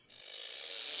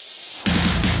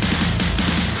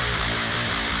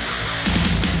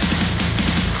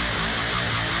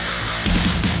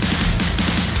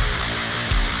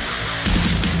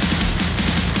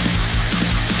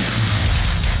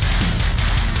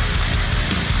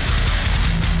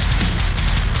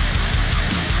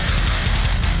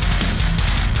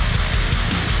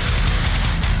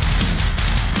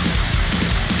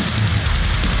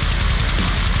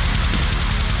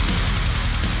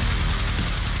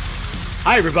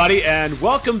Hi, everybody, and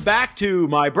welcome back to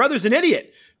My Brother's an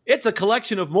Idiot. It's a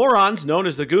collection of morons known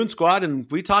as the Goon Squad, and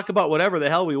we talk about whatever the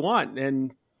hell we want.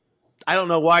 And I don't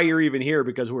know why you're even here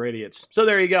because we're idiots. So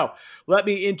there you go. Let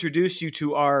me introduce you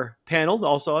to our panel,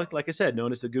 also, like I said,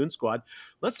 known as the Goon Squad.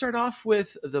 Let's start off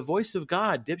with the voice of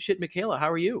God, dipshit Michaela.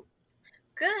 How are you?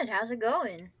 Good. How's it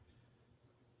going?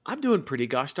 I'm doing pretty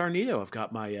gosh darn neato. I've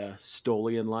got my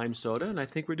Stoli and lime soda, and I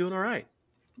think we're doing all right.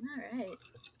 All right.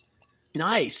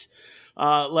 Nice.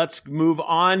 Let's move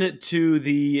on to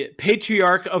the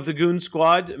patriarch of the Goon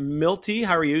Squad, Milty.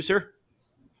 How are you, sir?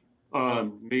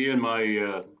 Me and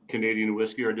my Canadian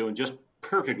whiskey are doing just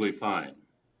perfectly fine.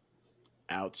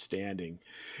 Outstanding.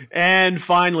 And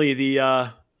finally,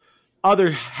 the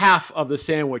other half of the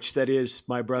sandwich that is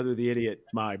my brother, the idiot.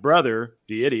 My brother,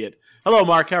 the idiot. Hello,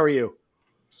 Mark. How are you?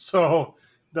 So,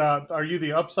 are you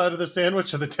the upside of the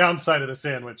sandwich or the downside of the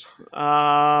sandwich?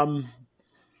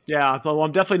 Yeah, well,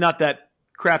 I'm definitely not that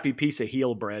crappy piece of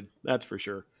heel bread. That's for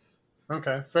sure.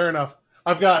 Okay, fair enough.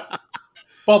 I've got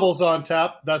bubbles on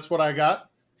tap. That's what I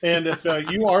got. And if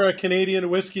you are a Canadian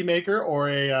whiskey maker or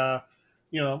a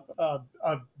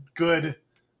good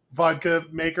vodka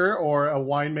maker or a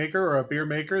wine maker or a beer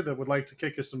maker that would like to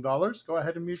kick us some dollars, go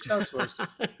ahead and reach out to us.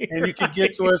 And you can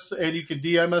get to us and you can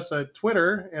DM us at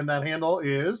Twitter, and that handle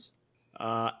is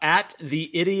at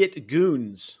the Idiot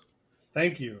Goons.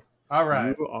 Thank you. All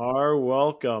right. You are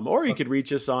welcome. Or you could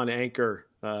reach us on Anchor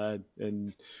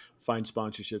and find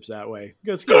sponsorships that way.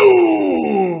 Let's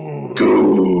go.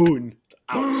 Goon.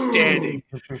 Outstanding.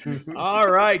 All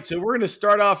right. So we're going to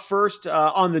start off first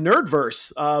on the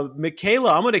Nerdverse.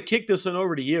 Michaela, I'm going to kick this one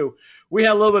over to you. We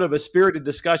had a little bit of a spirited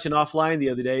discussion offline the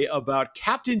other day about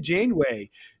Captain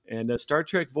Janeway and Star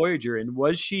Trek Voyager, and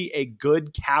was she a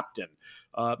good captain?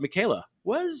 Michaela,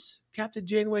 was Captain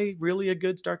Janeway really a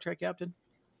good Star Trek captain?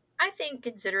 I think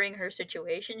considering her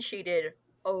situation, she did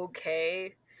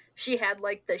okay. She had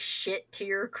like the shit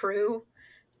tier crew,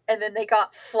 and then they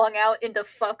got flung out into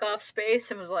fuck off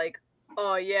space and was like,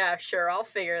 oh yeah, sure, I'll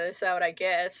figure this out, I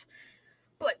guess.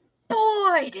 But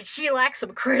boy, did she lack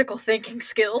some critical thinking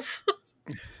skills.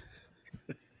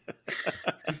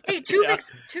 Hey,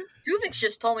 Tuvix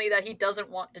just told me that he doesn't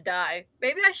want to die.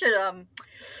 Maybe I should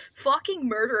fucking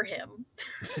murder him.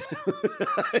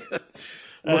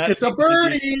 Look at the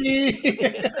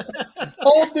birdie!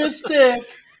 Hold this stick,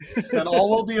 and all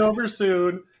will be over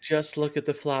soon. Just look at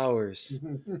the flowers.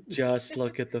 Just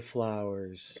look at the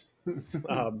flowers.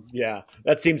 Yeah,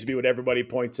 that seems to be what everybody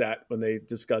points at when they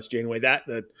discuss Janeway. That,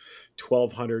 the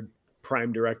 1,200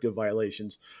 Prime Directive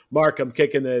violations. Mark, I'm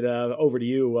kicking it over to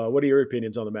you. What are your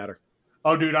opinions on the matter?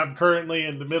 Oh, dude, I'm currently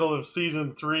in the middle of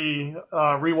season 3,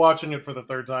 rewatching it for the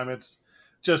third time. It's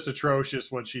just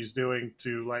atrocious what she's doing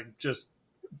to, like, just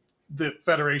the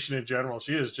Federation in general.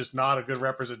 She is just not a good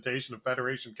representation of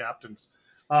Federation captains.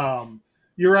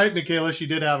 You're right, Michaela. She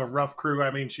did have a rough crew. I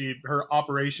mean, her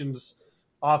operations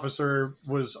officer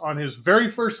was on his very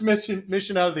first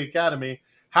mission out of the academy.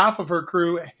 Half of her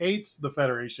crew hates the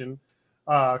Federation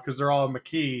because they're all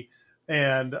McKee,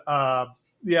 and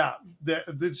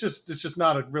it's just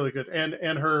not a really good.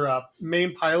 And her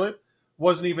main pilot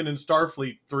wasn't even in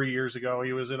Starfleet 3 years ago.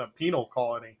 He was in a penal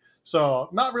colony. So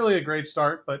not really a great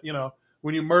start, but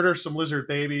when you murder some lizard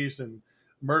babies and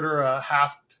murder a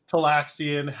half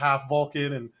Talaxian, half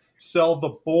Vulcan, and sell the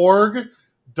Borg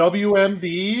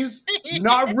WMDs,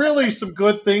 not really some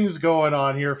good things going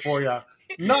on here for you.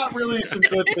 Not really some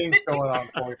good things going on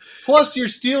for you. Plus, you're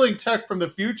stealing tech from the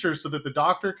future so that the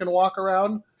Doctor can walk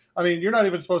around. I mean, you're not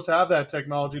even supposed to have that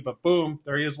technology, but boom,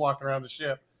 there he is walking around the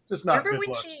ship. Just not good looks.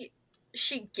 Remember when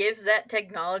she gives that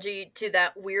technology to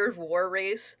that weird war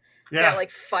race Yeah. that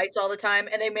like fights all the time,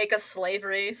 and they make a slave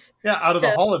race? Yeah, out of the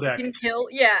holodeck.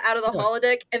 Out of the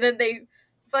holodeck, and then they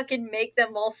fucking make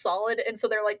them all solid, and so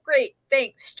they're like, great,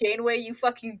 thanks, Janeway, you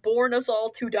fucking born us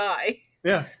all to die.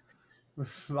 Yeah.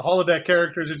 The holodeck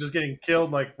characters are just getting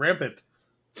killed like rampant.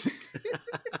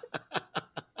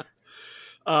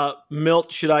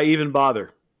 Milt, should I even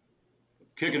bother?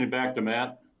 Kicking it back to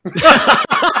Matt.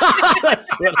 That's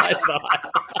what I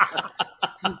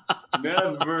thought.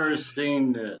 Never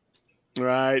seen it.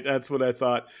 Right, that's what I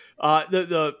thought.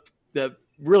 The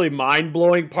really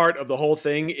mind-blowing part of the whole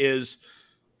thing is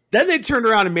then they turned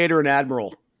around and made her an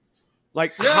admiral.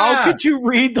 Like, how could you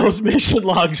read those mission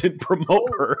logs and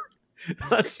promote her?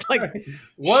 That's like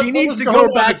she needs to go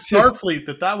back to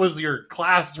Starfleet. That was your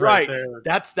class right there.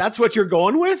 That's what you're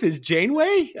going with is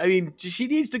Janeway. I mean, she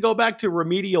needs to go back to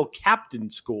remedial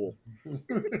captain school.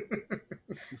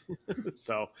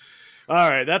 So, all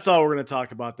right, that's all we're going to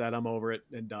talk about. That I'm over it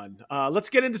and done. Let's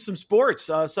get into some sports.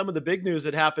 Some of the big news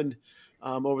that happened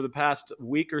over the past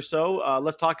week or so.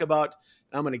 Let's talk about,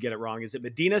 I'm going to get it wrong. Is it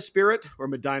Medina Spirit or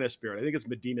Medina Spirit? I think it's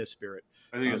Medina Spirit.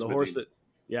 I think it's the Medina. horse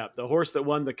that, the horse that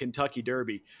won the Kentucky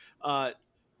Derby.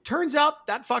 Turns out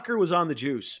that fucker was on the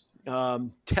juice.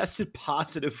 Tested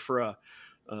positive for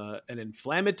an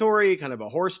inflammatory, kind of a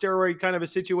horse steroid kind of a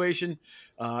situation.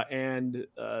 And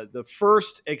the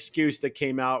first excuse that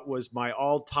came out was my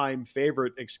all-time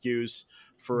favorite excuse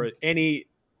for any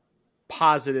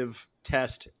positive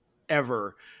test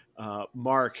ever.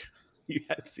 Mark, you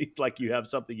seem like you have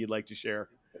something you'd like to share.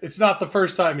 It's not the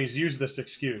first time he's used this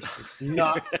excuse. It's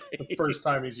not the first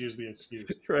time he's used the excuse.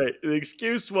 Right. The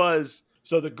excuse was,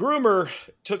 so the groomer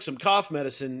took some cough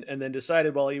medicine and then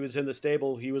decided while he was in the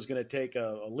stable, he was going to take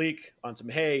a leak on some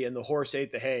hay, and the horse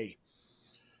ate the hay.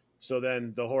 So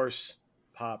then the horse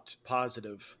popped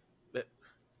positive.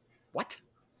 What?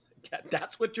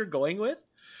 That's what you're going with?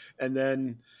 And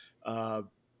then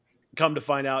come to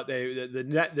find out,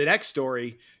 the next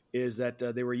story is that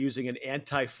they were using an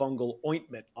antifungal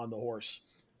ointment on the horse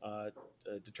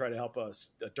to try to help a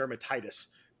dermatitis.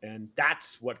 And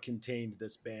that's what contained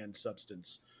this banned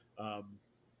substance.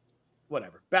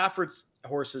 Whatever. Baffert's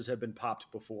horses have been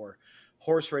popped before.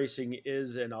 Horse racing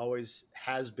is and always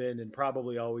has been and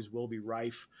probably always will be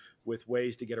rife with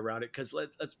ways to get around it, because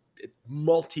let's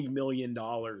multi-million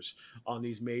dollars on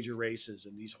these major races,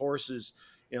 and these horses,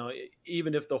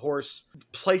 even if the horse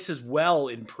places well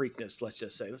in Preakness, let's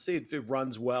say if it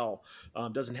runs well,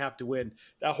 doesn't have to win,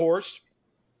 that horse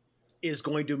is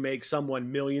going to make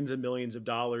someone millions and millions of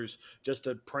dollars just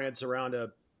to prance around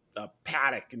a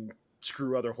paddock and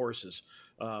screw other horses.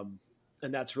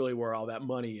 And that's really where all that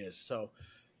money is. So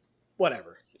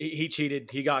whatever. He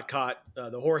cheated. He got caught.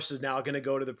 The horse is now going to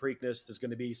go to the Preakness. There's going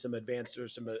to be some advanced or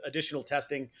some additional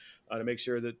testing to make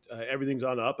sure that everything's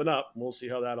on the up and up. We'll see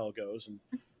how that all goes. And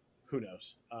who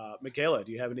knows? Michaela,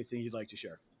 do you have anything you'd like to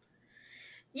share?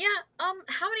 Yeah.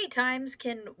 How many times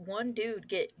can one dude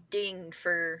get dinged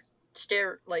for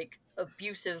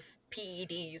abusive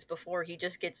PEDs before he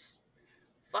just gets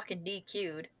fucking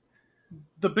DQ'd?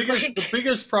 The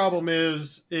biggest problem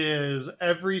is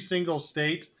every single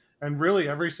state and really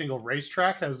every single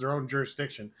racetrack has their own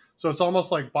jurisdiction. So it's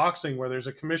almost like boxing, where there's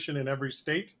a commission in every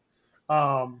state.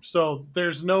 So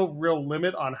there's no real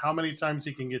limit on how many times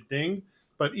he can get dinged,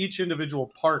 but each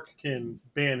individual park can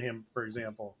ban him, for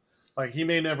example. Like, he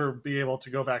may never be able to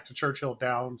go back to Churchill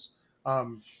Downs,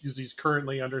 because he's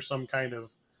currently under some kind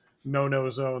of no-no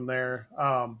zone there.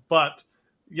 But,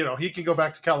 he can go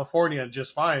back to California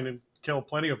just fine and kill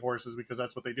plenty of horses, because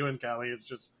that's what they do in Cali. It's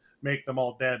just make them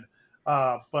all dead.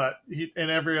 But in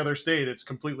every other state, it's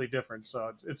completely different.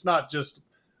 So it's not just,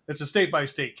 it's a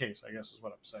state-by-state case, I guess is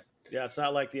what I'm saying. Yeah, it's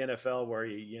not like the NFL where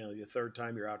the third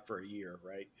time you're out for a year,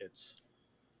 right?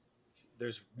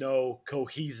 There's no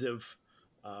cohesive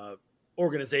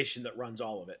organization that runs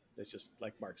all of it. It's just,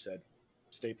 like Mark said,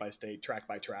 state by state, track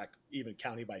by track, even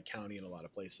county by county in a lot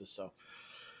of places. So,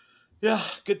 yeah,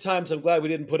 good times. I'm glad we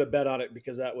didn't put a bet on it,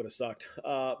 because that would have sucked.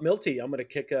 Milty, I'm going to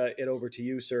kick it over to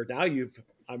you, sir. Now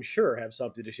I'm sure, have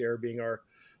something to share, being our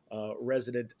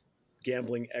resident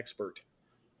gambling expert.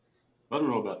 I don't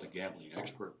know about the gambling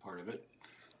expert part of it,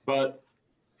 but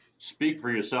speak for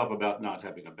yourself about not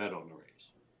having a bet on the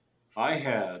race. I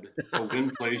had a win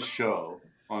place show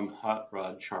on Hot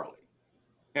Rod Charlie.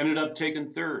 Ended up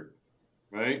taking third,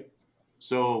 right?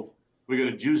 So we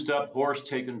got a juiced up horse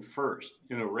taken first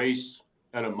in a race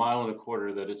at 1.25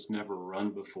 miles that it's never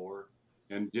run before,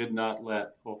 and did not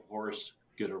let a horse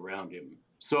get around him.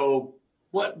 So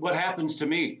what happens to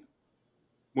me?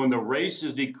 When the race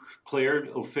is declared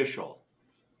official,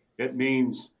 it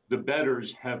means the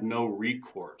bettors have no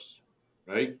recourse,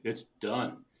 right? It's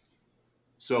done.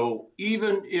 So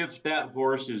even if that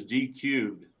horse is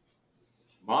DQ'd,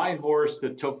 my horse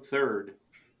that took third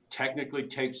technically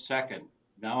takes second.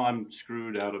 Now I'm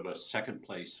screwed out of a second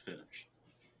place finish.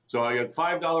 So I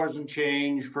got $5 and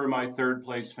change for my third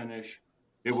place finish.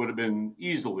 It would have been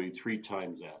easily 3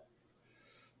 times that.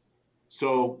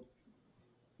 So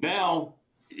now,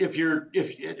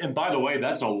 and by the way,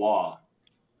 that's a law.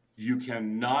 You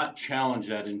cannot challenge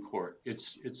that in court.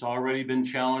 It's already been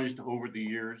challenged over the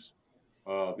years.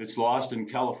 It's lost in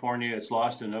California. It's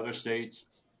lost in other states.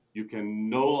 You can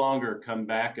no longer come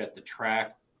back at the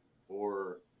track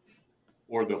or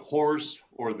the horse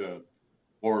or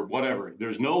whatever.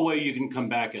 There's no way you can come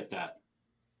back at that.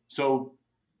 So,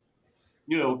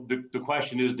 the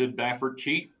question is, did Baffert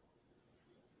cheat?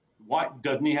 What,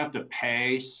 doesn't he have to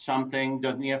pay something?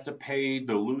 Doesn't he have to pay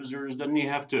the losers? Doesn't he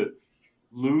have to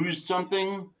lose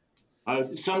something?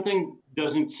 Something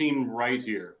doesn't seem right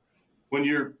here. When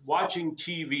you're watching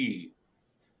TV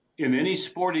in any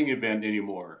sporting event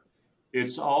anymore,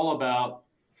 it's all about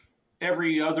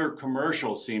every other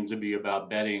commercial seems to be about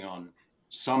betting on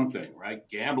something, right?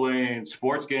 Gambling,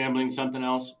 sports gambling, something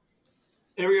else.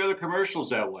 Every other commercial's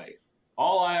that way.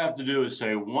 All I have to do is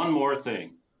say one more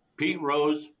thing. Pete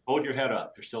Rose, hold your head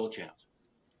up. There's still a chance.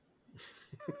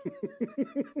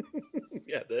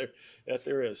 Yeah,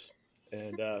 there is.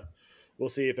 And we'll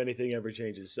see if anything ever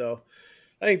changes. So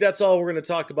I think that's all we're going to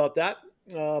talk about that.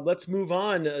 Let's move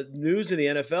on. News in the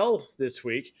NFL this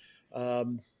week.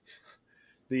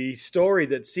 The story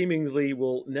that seemingly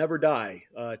will never die.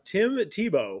 Tim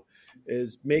Tebow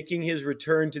is making his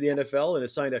return to the NFL and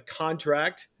has signed a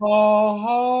contract. Go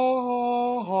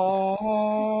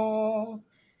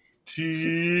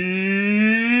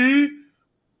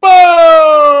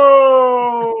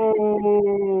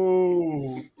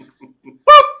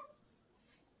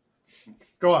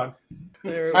on.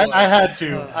 There it I was. had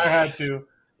to. I had to.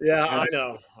 Yeah, I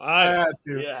know. I had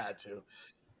to. You had to.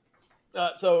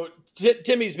 So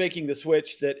Timmy's making the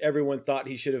switch that everyone thought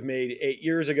he should have made 8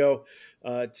 years ago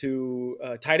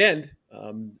to tight end,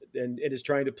 and is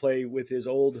trying to play with his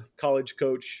old college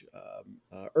coach,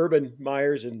 Urban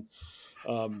Myers, in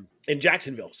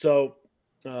Jacksonville. So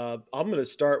I'm going to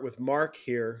start with Mark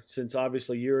here, since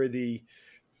obviously you're the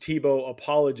Tebow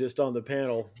apologist on the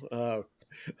panel.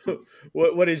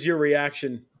 What is your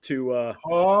reaction to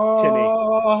Timmy?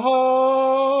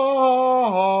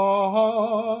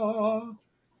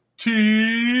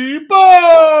 Tebow!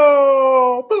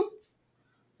 Boop.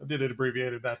 I did it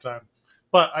abbreviated that time.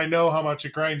 But I know how much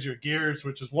it grinds your gears,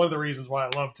 which is one of the reasons why I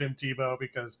love Tim Tebow,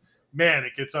 because, man,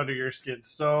 it gets under your skin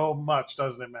so much,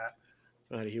 doesn't it, Matt?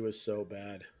 God, he was so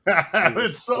bad.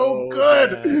 It's so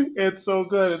good. Bad. It's so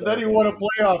good. And then he won a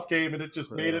playoff game, and it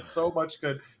just made it so much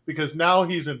good, because now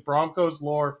he's in Broncos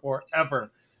lore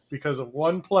forever because of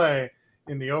one play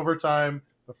in the overtime,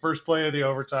 the first play of the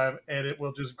overtime, and it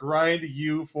will just grind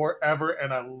you forever,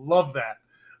 and I love that.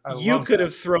 You could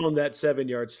have thrown that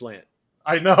 7-yard slant.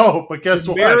 I know, but guess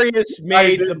what? Marius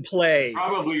made the play.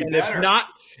 Probably and better.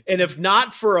 if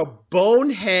not for a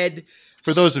bonehead.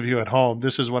 For those of you at home,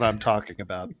 this is what I'm talking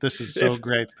about. This is so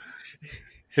great.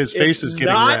 His face is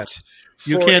getting red.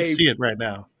 You can't see it right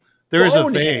now. There is a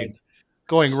vein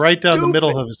going right down the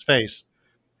middle of his face.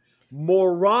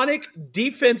 Moronic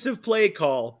defensive play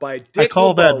call by Dick. I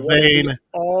call that vein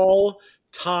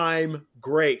all-time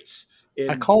greats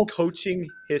in coaching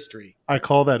history. I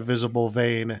call that visible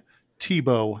vein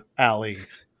Tebow Alley.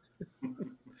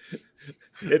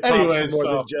 It pops for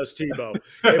more than just Tebow.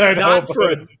 If not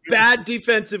for a bad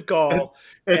defensive call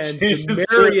and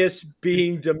Demarius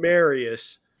being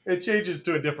Demarius. It changes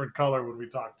to a different color when we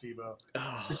talk Tebow.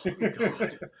 Oh,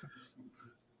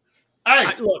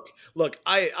 God. Look,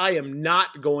 I am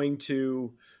not going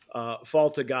to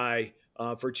fault a guy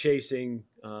for chasing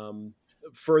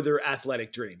further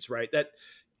athletic dreams, right? That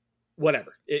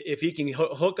whatever. If he can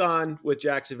hook on with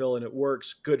Jacksonville and it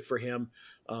works, good for him.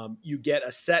 You get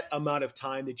a set amount of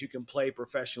time that you can play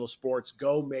professional sports.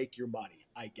 Go make your money.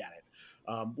 I get it.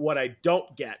 What I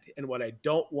don't get and what I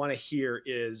don't want to hear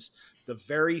is the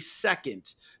very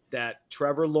second that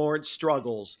Trevor Lawrence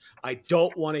struggles, I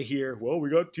don't want to hear, well, we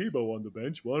got Tebow on the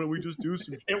bench. Why don't we just do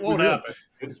some? It won't happen.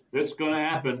 It's going to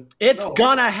happen. It's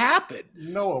going to happen.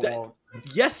 No, it won't.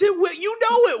 Yes, it will. You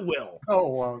know it will. No,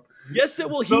 it won't. Yes, it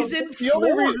will. So he's in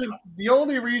Florida. The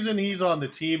only reason he's on the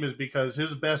team is because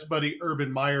his best buddy, Urban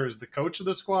Meyer, is the coach of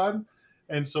the squad.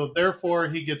 And so, therefore,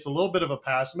 he gets a little bit of a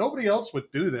pass. Nobody else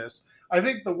would do this. I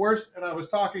think the worst, and I was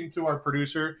talking to our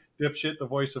producer, Dipshit, the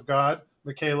voice of God,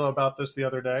 Michaela, about this the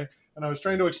other day. And I was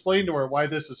trying to explain to her why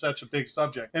this is such a big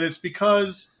subject. And it's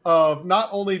because of not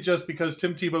only just because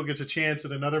Tim Tebow gets a chance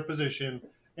at another position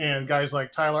and guys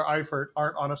like Tyler Eifert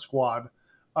aren't on a squad.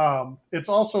 It's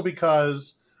also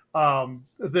because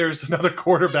there's another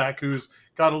quarterback who's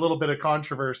got a little bit of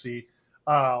controversy.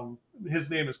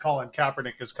 His name is Colin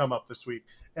Kaepernick, has come up this week.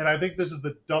 And I think this is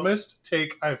the dumbest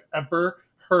take I've ever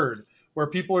heard, where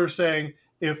people are saying,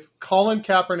 if Colin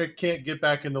Kaepernick can't get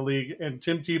back in the league and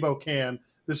Tim Tebow can,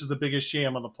 this is the biggest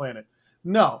sham on the planet.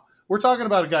 No, we're talking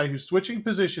about a guy who's switching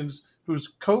positions,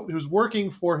 who's working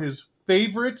for his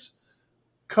favorite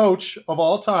coach of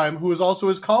all time, who is also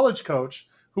his college coach,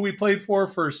 who he played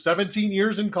for 17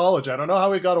 years in college. I don't know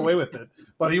how he got away with it,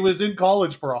 but he was in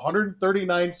college for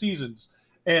 139 seasons.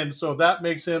 And so that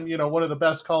makes him, one of the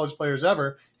best college players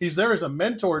ever. He's there as a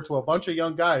mentor to a bunch of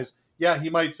young guys. Yeah,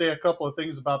 he might say a couple of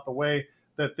things about the way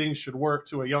that things should work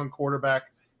to a young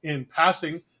quarterback in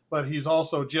passing, but he's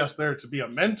also just there to be a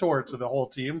mentor to the whole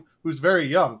team who's very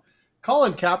young.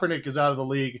 Colin Kaepernick is out of the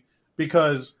league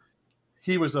because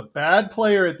he was a bad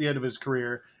player at the end of his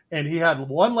career, and he had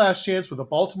one last chance with the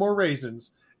Baltimore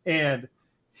Ravens, and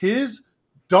his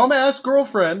dumbass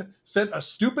girlfriend sent a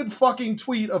stupid fucking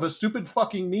tweet of a stupid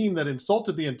fucking meme that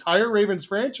insulted the entire Ravens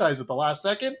franchise at the last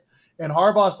second, and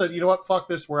Harbaugh said, you know what, fuck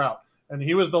this, we're out. And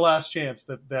he was the last chance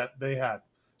that they had.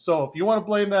 So if you want to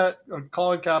blame that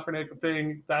Colin Kaepernick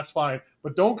thing, that's fine.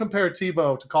 But don't compare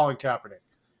Tebow to Colin Kaepernick.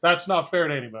 That's not fair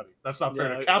to anybody. That's not fair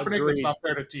to Kaepernick. Agreed. That's not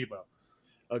fair to Tebow.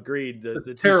 Agreed.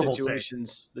 The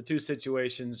two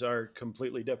situations are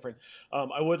completely different.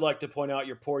 I would like to point out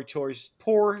your poor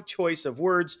choice of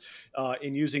words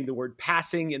in using the word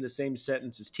passing in the same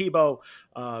sentence as Tebow,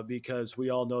 because we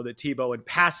all know that Tebow and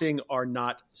passing are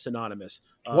not synonymous.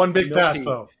 One big pass,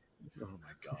 though. Oh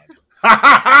my God.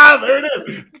 There it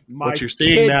is. What you're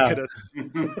seeing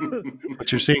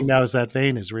now is that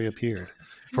vein has reappeared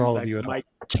for all of you at home. My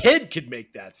kid could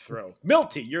make that throw.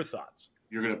 Milty, your thoughts?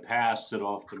 You're going to pass it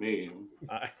off to me.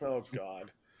 Oh,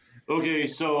 God. Okay,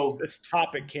 so this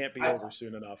topic can't be over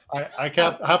soon enough. I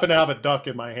happen to have a duck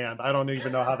in my hand. I don't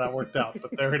even know how that worked out,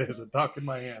 but there it is, a duck in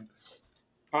my hand.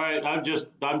 All right, I'm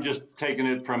just taking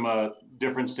it from a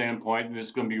different standpoint, and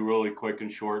it's going to be really quick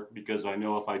and short because I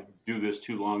know if I do this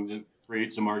too long to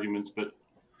create some arguments, but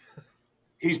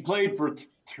he's played for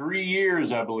 3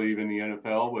 years, I believe, in the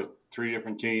NFL with 3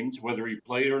 different teams. Whether he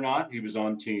played or not, he was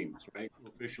on teams, right?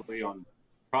 Officially on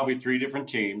probably 3 different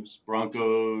teams: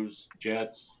 Broncos,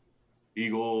 Jets,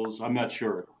 Eagles. I'm not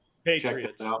sure.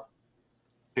 Patriots. Check it out.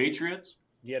 Patriots?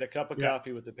 He had a cup of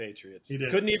coffee with the Patriots. He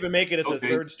did. Couldn't even make it as a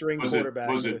third-string quarterback.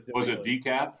 Was it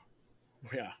decaf?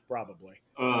 Yeah, probably.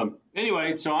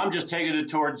 Anyway, so I'm just taking it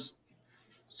towards.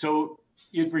 So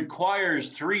it requires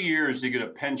 3 years to get a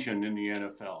pension in the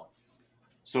NFL.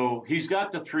 So he's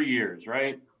got the 3 years,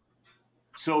 right?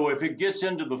 So if it gets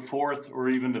into the 4th or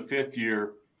even the 5th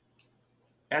year,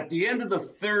 at the end of the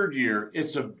 3rd year,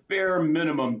 it's a bare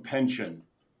minimum pension.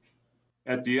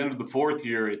 At the end of the 4th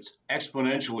year, it's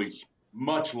exponentially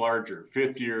much larger.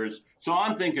 5th years. So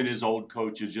I'm thinking his old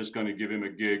coach is just going to give him a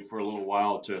gig for a little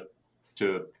while to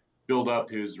build up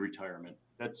his retirement.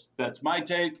 That's my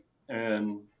take,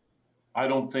 and I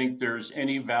don't think there's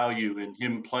any value in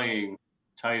him playing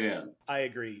tight end. I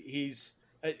agree.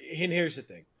 And here's the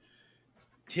thing.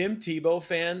 Tim Tebow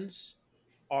fans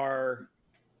are,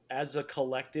 as a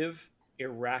collective,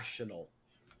 irrational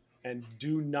and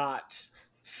do not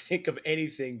think of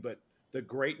anything but the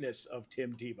greatness of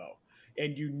Tim Tebow.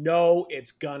 And you know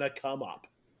it's going to come up.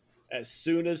 As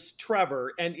soon as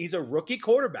Trevor, and he's a rookie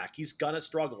quarterback, he's going to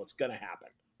struggle. It's going to happen,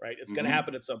 right? It's going to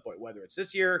happen at some point, whether it's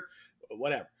this year,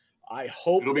 whatever. I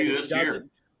hope It'll that be it this doesn't. year.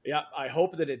 Yeah, I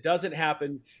hope that it doesn't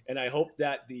happen, and I hope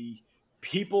that the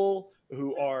people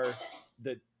who are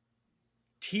the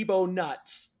Tebow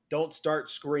nuts don't start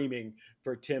screaming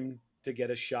for Tim to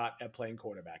get a shot at playing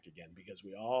quarterback again, because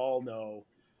we all know.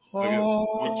 Okay.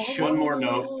 One more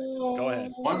note. Go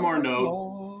ahead. One more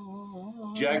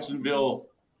note. Jacksonville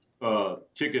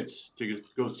tickets to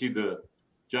go see the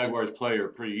Jaguars play are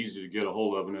pretty easy to get a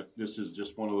hold of, and this is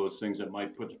just one of those things that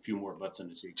might put a few more butts in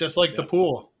the seat. Just like the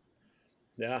pool.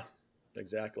 Yeah,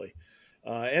 exactly.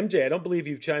 MJ, I don't believe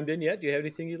you've chimed in yet. Do you have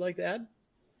anything you'd like to add?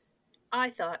 I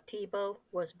thought Tebow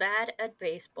was bad at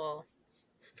baseball.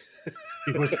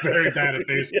 He was very bad at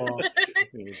baseball.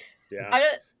 Yeah.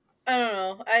 I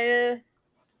don't know.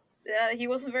 He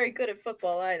wasn't very good at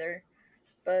football either,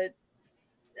 but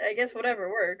I guess whatever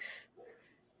works.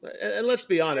 And let's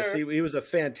be honest, Sure. he was a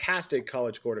fantastic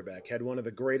college quarterback, had one of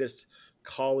the greatest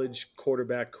college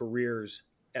quarterback careers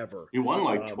ever. He won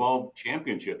like 12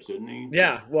 championships, didn't he?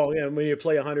 Yeah, well, yeah, when you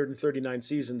play 139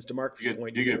 seasons, to Mark's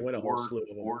point, you get can win a whole slew of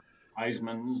them. 4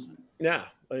 Heismans. Yeah,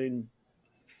 I mean,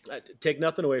 take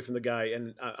nothing away from the guy,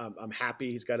 and I'm happy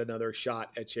he's got another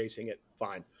shot at chasing it.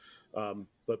 Fine,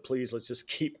 but please, let's just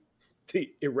keep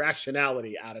the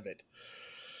irrationality out of it.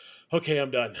 Okay,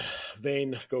 I'm done.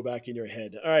 Vane, go back in your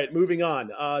head. All right, moving on.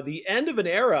 The end of an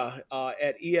era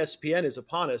at ESPN is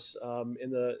upon us.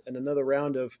 In another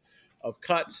round of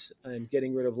cuts and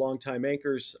getting rid of longtime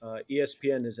anchors,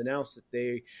 ESPN has announced that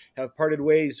they have parted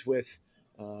ways with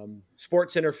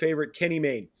SportsCenter favorite Kenny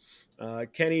Mayne.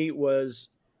 Kenny was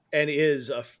and is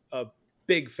a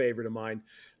big favorite of mine.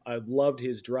 I loved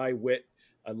his dry wit.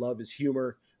 I love his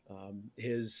humor,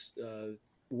 his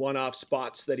one-off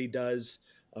spots that he does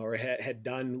or had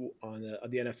done on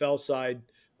the NFL side,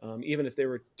 even if they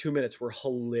were 2 minutes, were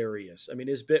hilarious. I mean,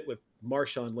 his bit with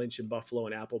Marshawn Lynch in Buffalo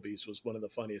and Applebee's was one of the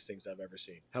funniest things I've ever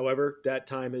seen. However, that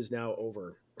time is now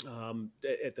over.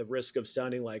 At the risk of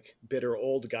sounding like bitter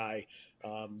old guy,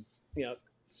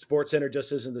 SportsCenter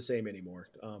just isn't the same anymore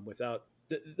without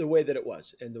the way that it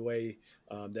was and the way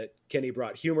that Kenny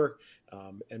brought humor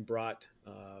and brought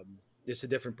it's a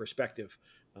different perspective.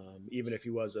 Even if he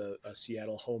was a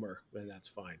Seattle homer, then that's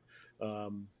fine.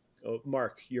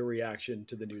 Mark, your reaction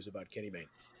to the news about Kenny Mayne?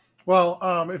 Well,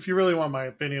 if you really want my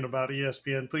opinion about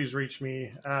ESPN, please reach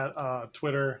me at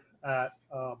Twitter at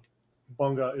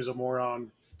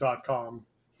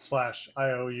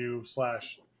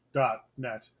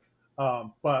bungaisammoron.com/IOU/.net.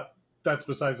 But that's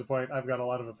besides the point. I've got a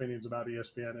lot of opinions about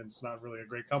ESPN, and it's not really a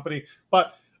great company.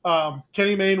 But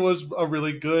Kenny Mayne was a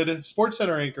really good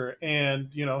SportsCenter anchor, and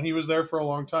he was there for a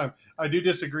long time. I do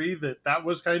disagree that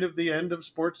was kind of the end of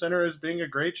SportsCenter as being a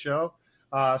great show.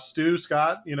 Stu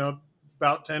Scott,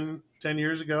 about 10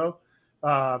 years ago,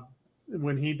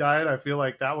 when he died, I feel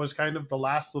like that was kind of the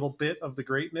last little bit of the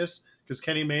greatness, because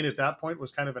Kenny Mayne at that point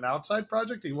was kind of an outside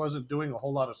project. He wasn't doing a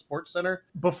whole lot of SportsCenter.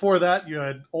 Before that, you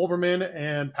had Olbermann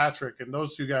and Patrick, and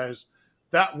those two guys,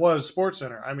 that was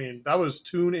SportsCenter. I mean, that was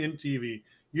Tune In TV.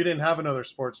 You didn't have another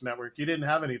sports network. You didn't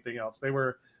have anything else. There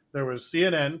was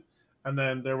CNN, and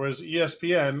then there was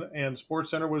ESPN, and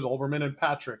SportsCenter was Olbermann and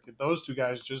Patrick. And those two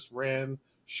guys just ran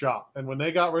shop. And when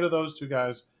they got rid of those two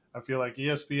guys, I feel like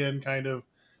ESPN kind of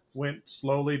went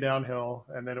slowly downhill,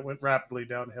 and then it went rapidly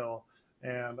downhill.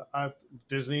 And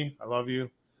Disney, I love you,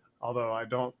 although I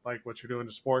don't like what you're doing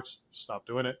to sports. Stop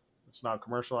doing it. It's not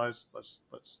commercialized. Let's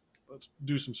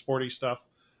do some sporty stuff,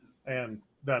 and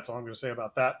that's all I'm going to say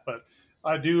about that. But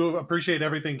I do appreciate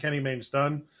everything Kenny Mayne's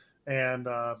done, and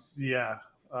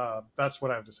that's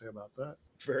what I have to say about that.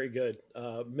 Very good.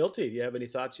 Milty, do you have any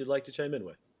thoughts you'd like to chime in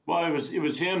with? Well, it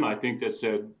was him, I think, that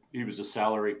said he was a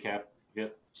salary cap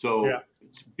hit. So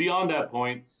beyond that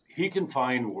point, he can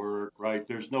find work, right?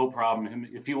 There's no problem.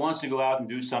 If he wants to go out and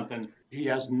do something, he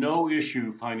has no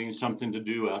issue finding something to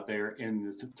do out there in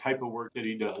the type of work that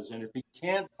he does. And if he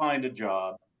can't find a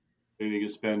job, then he can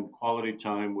spend quality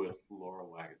time with Laura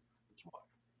Wagon, his wife.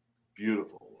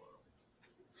 Beautiful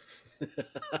Laura.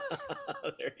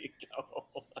 There you go.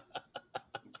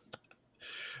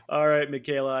 All right,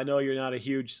 Michaela, I know you're not a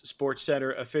huge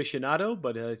SportsCenter aficionado,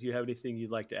 but do you have anything you'd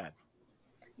like to add?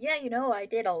 Yeah, I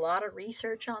did a lot of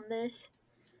research on this,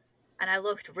 and I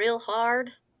looked real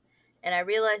hard, and I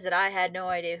realized that I had no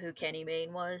idea who Kenny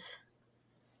Mayne was.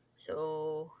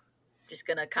 So, I'm just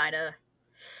gonna kind of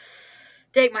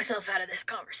take myself out of this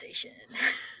conversation.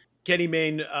 Kenny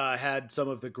Mayne had some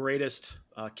of the greatest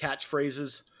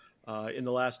catchphrases in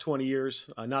the last 20 years,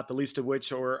 not the least of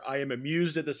which, or I am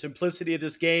amused at the simplicity of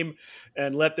this game,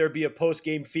 and let there be a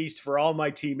post-game feast for all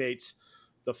my teammates.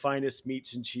 The finest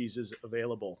meats and cheeses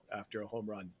available after a home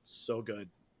run. So good.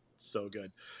 So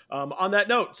good. On that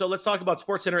note, so let's talk about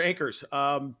SportsCenter anchors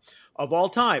of all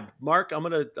time. Mark, I'm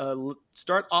going to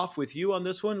start off with you on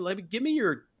this one. Give me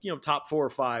your top 4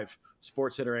 or 5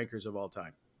 SportsCenter anchors of all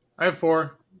time. I have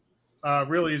 4.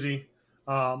 Real easy.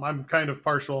 I'm kind of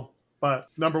partial, but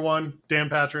number 1,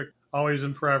 Dan Patrick, always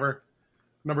and forever.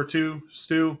 Number 2,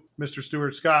 Stu, Mr.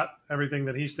 Stuart Scott, everything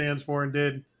that he stands for and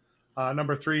did.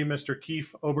 Number 3, Mr.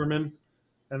 Keith Olbermann,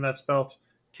 and that's spelled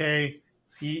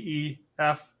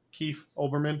K-E-E-F, Keith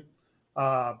Olbermann.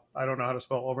 I don't know how to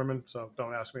spell Olbermann, so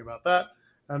don't ask me about that.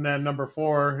 And then number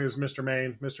 4 is Mr.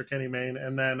 Mayne, Mr. Kenny Mayne,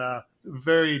 and then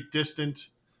very distant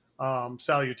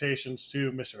salutations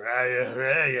to Mr.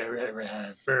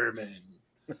 Berman.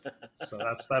 So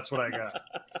that's what I got.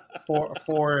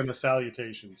 4 in the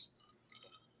salutations.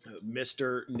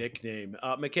 Mr. Nickname.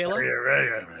 Michaela,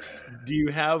 do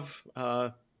you have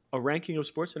a ranking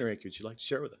of SportsCenter anchors you'd like to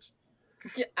share with us?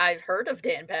 Yeah, I've heard of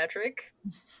Dan Patrick.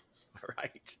 All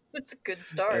right. That's a good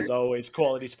start. As always,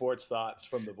 quality sports thoughts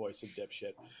from the voice of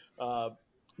Dipshit.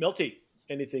 Milty,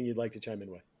 anything you'd like to chime in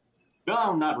with?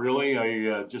 No, not really.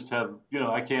 I just have,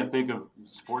 I can't think of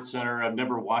SportsCenter. I've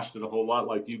never watched it a whole lot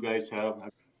like you guys have.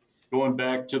 Going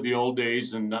back to the old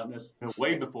days and not necessarily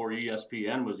way before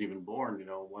ESPN was even born,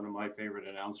 one of my favorite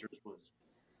announcers was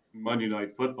Monday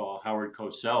Night Football, Howard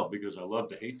Cosell, because I love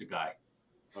to hate the guy.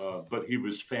 But he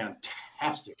was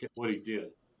fantastic at what he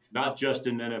did, not just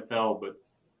in NFL, but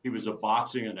he was a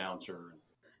boxing announcer.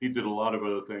 He did a lot of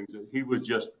other things. He was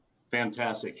just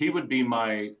fantastic. He would be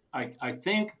I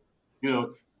think, a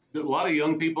lot of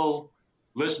young people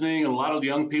listening and a lot of the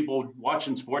young people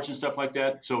watching sports and stuff like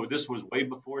that. So this was way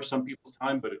before some people's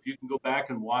time, but if you can go back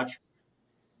and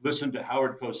listen to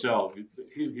Howard Cosell,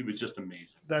 he was just amazing.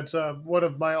 That's one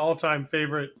of my all-time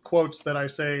favorite quotes that I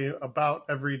say about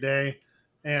every day.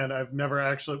 And I've never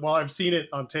actually, I've seen it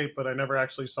on tape, but I never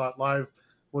actually saw it live,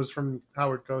 was from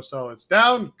Howard Cosell. It's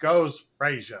 "Down goes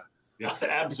Frazier." Yeah,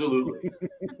 absolutely.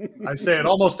 I say it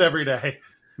almost every day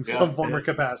in some form or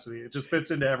capacity. It just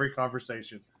fits into every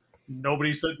conversation.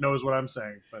 Nobody knows what I'm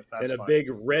saying, but that's and a fine. big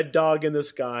red dog in the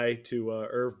sky to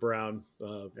Irv Brown,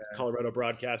 Colorado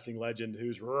broadcasting legend,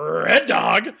 who's Red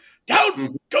Dog.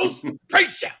 Down goes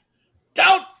Frazier.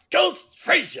 Down goes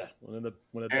Frazier. One of the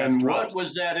best And drops. what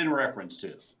was that in reference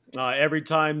to? Every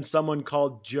time someone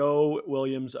called Joe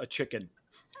Williams a chicken.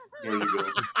 There you go.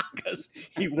 Because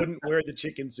he wouldn't wear the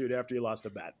chicken suit after he lost a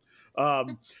bet.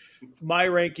 My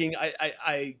ranking,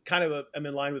 I kind of am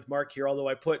in line with Mark here, although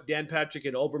I put Dan Patrick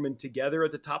and Olbermann together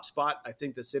at the top spot. I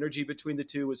think the synergy between the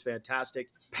two was fantastic.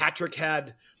 Patrick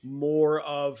had more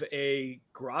of a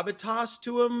gravitas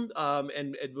to him,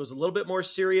 and it was a little bit more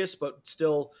serious, but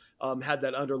still had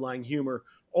that underlying humor.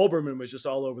 Olbermann was just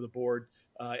all over the board,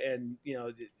 and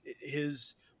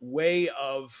his way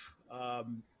of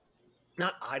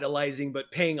not idolizing,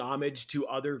 but paying homage to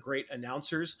other great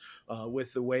announcers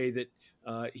with the way that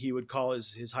he would call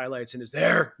his highlights and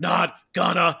they're not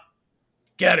gonna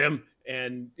get him.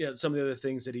 And some of the other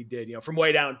things that he did, from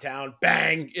way downtown,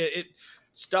 bang,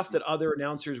 stuff that other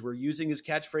announcers were using as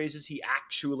catchphrases. He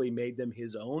actually made them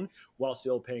his own while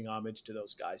still paying homage to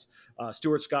those guys.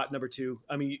 Stuart Scott, number 2.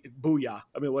 I mean, booyah.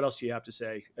 I mean, what else do you have to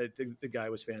say? The guy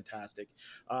was fantastic.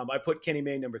 I put Kenny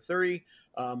Mayne number 3.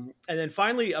 And then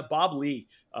finally, Bob Lee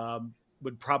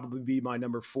would probably be my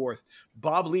number 4th.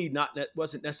 Bob Lee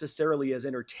wasn't necessarily as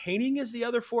entertaining as the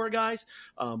other 4 guys,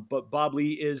 but Bob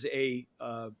Lee is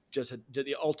just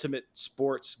the ultimate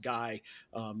sports guy,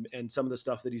 and some of the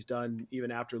stuff that he's done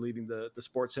even after leaving the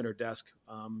Sports Center desk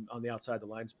on the outside the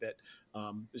lines bit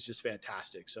is just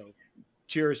fantastic. So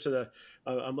cheers to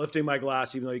I'm lifting my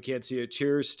glass even though you can't see it.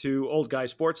 Cheers to Old Guy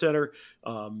Sports Center.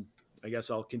 I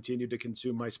guess I'll continue to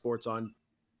consume my sports on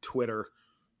Twitter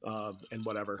and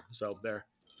whatever. So there,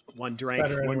 one drink,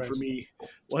 one for me,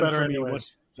 one for me.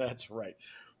 That's right.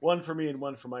 One for me and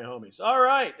one for my homies. All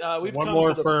right. We've one come more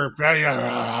to the... for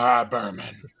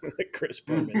Berman. Chris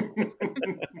Berman.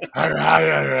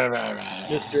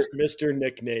 Mr.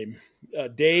 Nickname.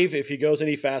 Dave, if he goes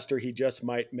any faster, he just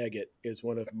might meg it, is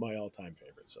one of my all-time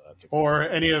favorites. So that's or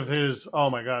any of his,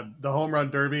 oh my God, the home run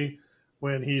derby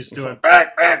when he's doing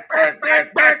back,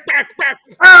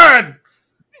 run!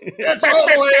 It's all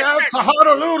the way out to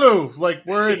Honolulu. Like,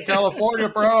 we're in California,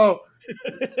 bro.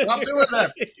 Stop doing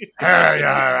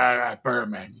that.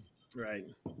 Berman. Right.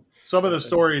 Some of the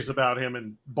stories about him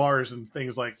in bars and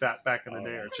things like that back in the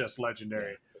day are just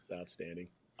legendary. It's outstanding.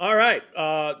 All right.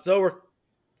 So we're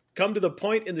come to the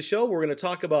point in the show. We're going to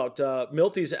talk about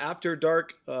Milty's After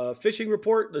Dark fishing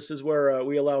report. This is where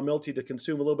we allow Milty to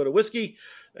consume a little bit of whiskey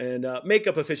and make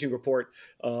up a fishing report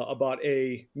about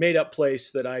a made-up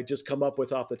place that I just come up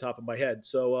with off the top of my head.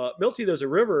 So, Milty, there's a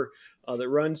river that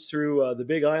runs through the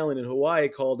big island in Hawaii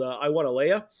called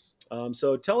Iwanalea.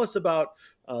 So tell us about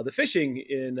the fishing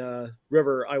in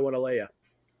River Iwanalea.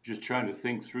 Just trying to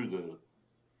think through the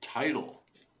title.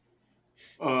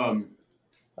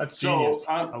 That's genius.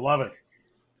 I love it.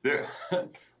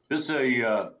 This is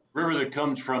a river that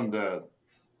comes from the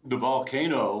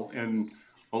volcano, and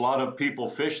a lot of people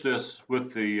fish this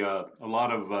with a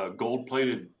lot of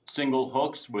gold-plated single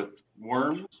hooks with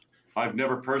worms. I've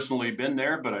never personally been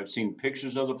there, but I've seen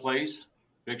pictures of the place,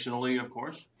 fictionally, of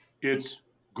course. It's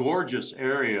gorgeous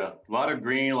area, a lot of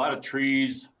green, a lot of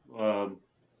trees. The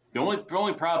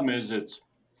only problem is it's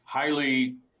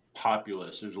highly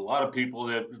populous. There's a lot of people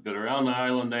that are on the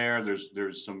island there.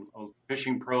 There's some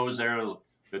fishing pros there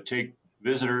that take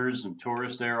visitors and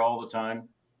tourists there all the time.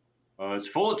 It's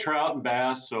full of trout and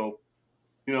bass, so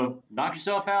knock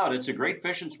yourself out. It's a great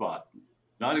fishing spot.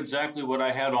 Not exactly what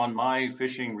I had on my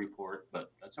fishing report,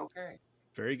 but that's okay.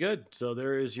 Very good. So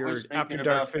there is your After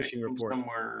Dark fishing report.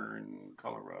 Somewhere in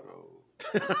Colorado.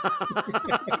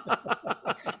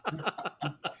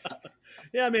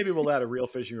 Yeah, maybe we'll add a real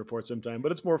fishing report sometime,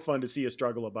 but it's more fun to see a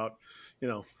struggle about,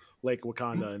 Lake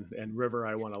Wakanda and River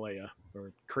Iwanalea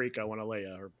or Creek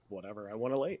Iwanalea or whatever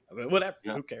Iwanalea. I mean, whatever.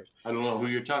 Yeah. Who cares? I don't know who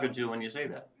you're talking to when you say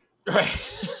that. Right.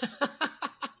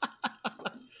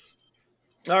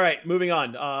 All right, moving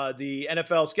on. The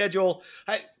NFL schedule.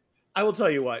 I will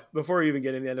tell you what, before we even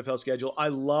get into the NFL schedule, I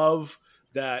love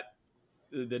that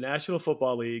the National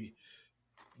Football League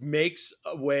makes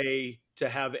a way to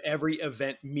have every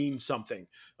event mean something.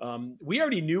 We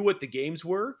already knew what the games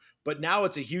were, but now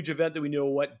it's a huge event that we know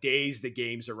what days the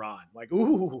games are on. Like,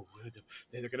 ooh,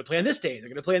 they're going to play on this day. They're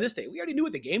going to play on this day. We already knew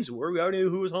what the games were. We already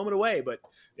knew who was home and away, but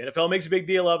the NFL makes a big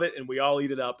deal of it, and we all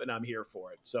eat it up, and I'm here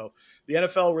for it. So the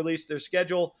NFL released their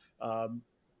schedule,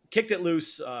 kicked it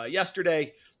loose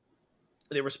yesterday.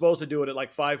 They were supposed to do it at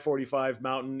like 5:45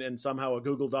 Mountain, and somehow a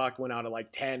Google Doc went out at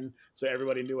like 10, so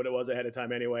everybody knew what it was ahead of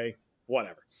time anyway.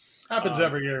 Whatever. Happens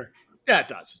every year. Yeah, it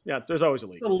does. Yeah, there's always a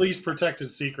It's leak. the least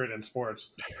protected secret in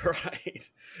sports. Right.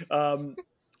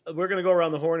 We're going to go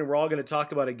around the horn and we're all going to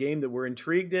talk about a game that we're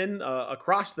intrigued in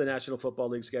across the National Football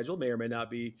League schedule, may or may not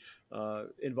be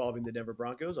involving the Denver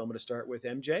Broncos. I'm going to start with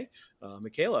MJ.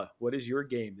 Michaela, what is your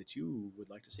game that you would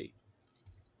like to see?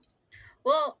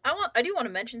 Well, I do want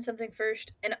to mention something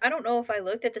first, and I don't know if I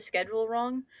looked at the schedule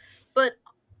wrong, but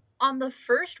on the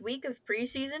first week of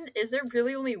preseason, is there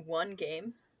really only one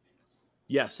game?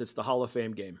 Yes, it's the Hall of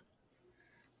Fame game.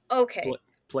 It's Okay.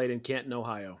 played in Canton,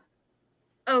 Ohio.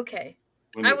 Okay.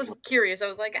 When I they was play. curious. I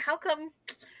was like, how come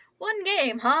one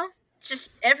game, huh? Just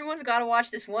everyone's got to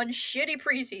watch this one shitty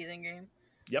preseason game.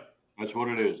 Yep. That's what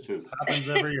it is, too. It happens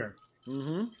every year.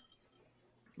 Mm-hmm.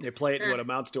 They play it in what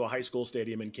amounts to a high school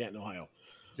stadium in Canton, Ohio.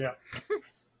 Yeah.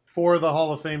 For the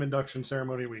Hall of Fame induction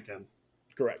ceremony weekend.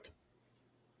 Correct.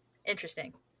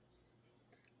 Interesting.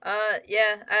 The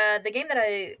game that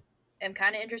I am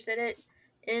kind of interested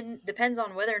in depends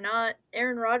on whether or not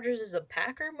Aaron Rodgers is a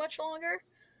Packer much longer.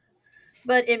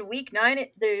 But in week 9,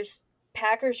 there's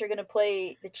Packers are going to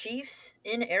play the Chiefs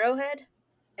in Arrowhead,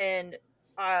 and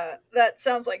that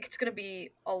sounds like it's going to be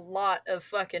a lot of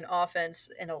fucking offense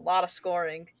and a lot of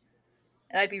scoring.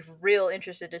 And I'd be real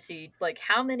interested to see like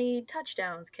how many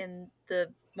touchdowns can the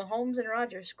Mahomes and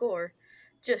Rodgers score,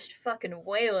 just fucking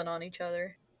wailing on each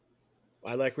other.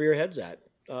 I like where your head's at.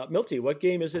 Milty, what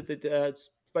game is it that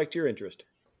spiked your interest?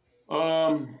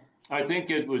 I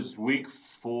think it was week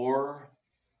 4.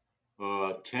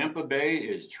 Tampa Bay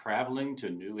is traveling to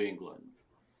New England.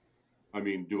 I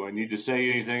mean, do I need to say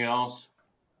anything else?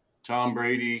 Tom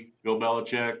Brady, Bill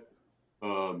Belichick,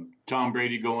 Tom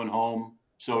Brady going home,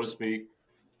 so to speak.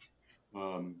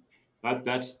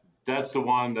 That's the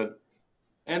one that,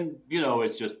 and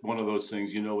it's just one of those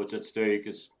things. What's at stake.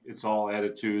 It's all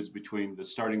attitudes between the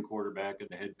starting quarterback and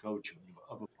the head coach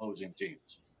of opposing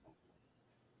teams.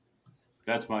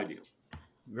 That's my deal.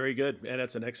 Very good, and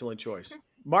that's an excellent choice.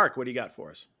 Mark, what do you got for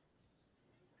us?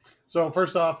 So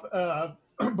first off,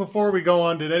 before we go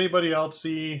on, did anybody else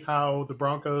see how the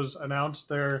Broncos announced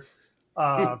their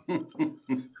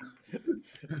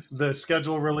the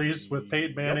schedule release with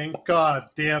Peyton Manning? Yep. God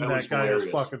damn, That was that guy hilarious.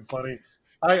 is fucking funny.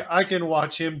 I can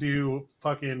watch him do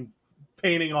fucking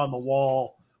painting on the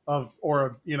wall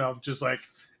or just like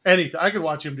anything. I could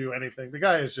watch him do anything. The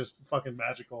guy is just fucking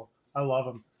magical. I love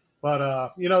him.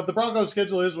 But the Broncos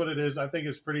schedule is what it is. I think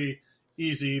it's pretty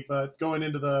easy. But going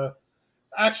into the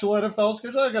actual NFL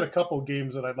schedule, I got a couple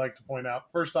games that I'd like to point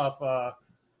out. First off,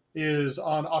 is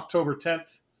on October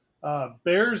 10th,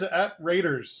 Bears at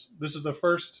Raiders. This is the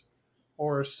first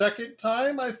or second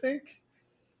time, I think,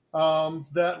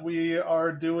 that we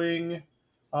are doing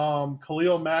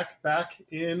Khalil Mack back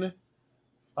in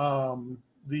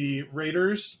the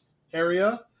Raiders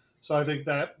area. So I think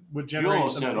that would You generate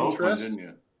almost some said Oakland, interest. didn't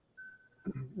you?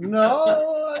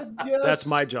 No, yes. That's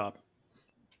my job.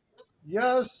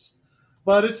 Yes,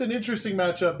 but it's an interesting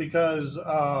matchup because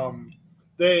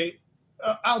they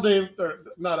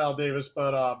not Al Davis,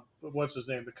 but what's his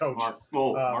name, the coach,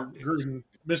 Mark Davis. Gruden,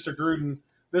 Mr. Gruden.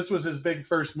 This was his big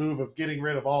first move of getting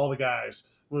rid of all the guys,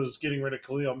 was getting rid of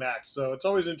Khalil Mack. So it's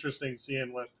always interesting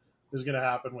seeing what is going to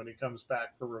happen when he comes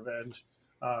back for revenge,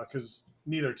 because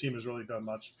neither team has really done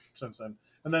much since then.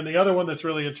 And then the other one that's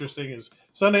really interesting is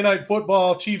Sunday Night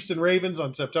Football, Chiefs and Ravens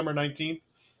on September 19th.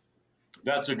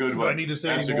 That's a good Do one. I need to say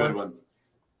That's any a more? good one.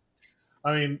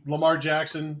 I mean, Lamar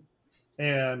Jackson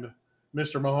and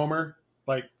Mr. Mahomer,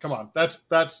 like, come on,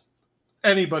 that's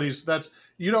anybody's. That's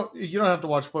you don't have to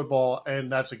watch football,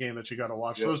 and that's a game that you got to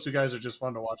watch. Yep. Those two guys are just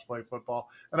fun to watch play football.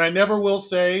 And I never will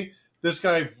say this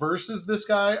guy versus this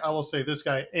guy. I will say this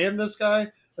guy and this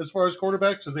guy as far as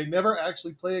quarterbacks, because they never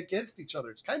actually play against each other.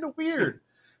 It's kind of weird.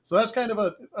 So that's kind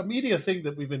of a media thing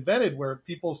that we've invented where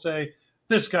people say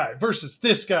this guy versus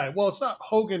this guy. Well, it's not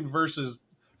Hogan versus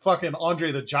fucking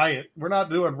Andre the Giant. We're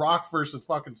not doing Rock versus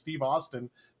fucking Steve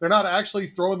Austin. They're not actually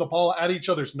throwing the ball at each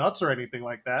other's nuts or anything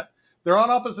like that. They're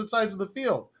on opposite sides of the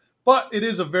field. But it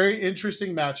is a very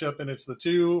interesting matchup, and it's the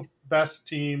two best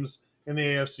teams in the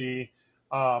AFC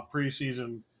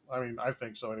preseason. I mean, I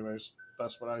think so anyways.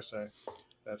 That's what I say.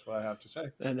 That's what I have to say.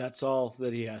 And that's all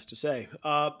that he has to say.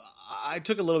 I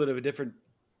took a little bit of a different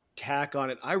tack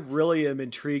on it. I really am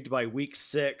intrigued by week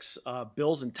 6,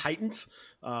 Bills and Titans.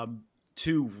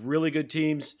 Two really good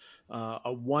teams,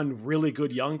 one really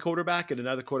good young quarterback and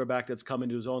another quarterback that's come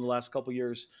into his own the last couple of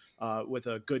years with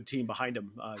a good team behind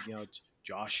him. It's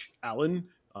Josh Allen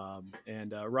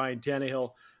and Ryan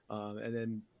Tannehill, and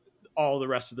then all the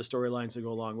rest of the storylines that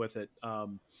go along with it.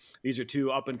 These are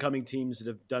two up-and-coming teams that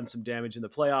have done some damage in the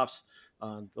playoffs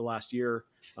the last year.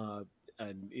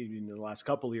 And even in the last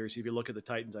couple of years, if you look at the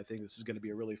Titans, I think this is going to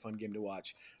be a really fun game to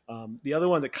watch. The other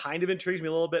one that kind of intrigues me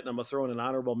a little bit, and I'm going to throw in an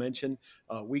honorable mention,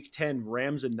 Week 10,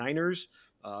 Rams and Niners.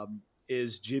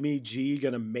 Is Jimmy G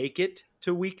going to make it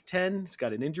to Week 10? He's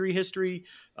got an injury history.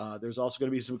 There's also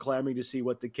going to be some clamoring to see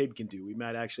what the kid can do. We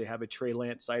might actually have a Trey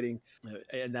Lance sighting,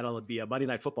 and that'll be a Monday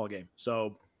Night Football game. So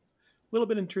a little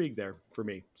bit intrigued there for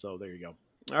me. So there you go.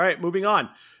 All right, moving on.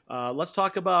 Let's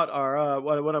talk about our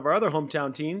one of our other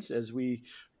hometown teams as we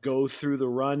go through the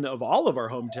run of all of our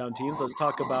hometown teams. Let's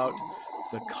talk about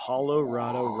the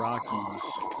Colorado Rockies.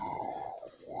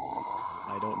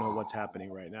 I don't know what's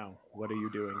happening right now. What are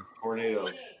you doing? Tornado.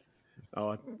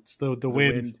 Oh, It's the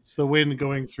wind. It's the wind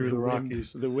going through the wind,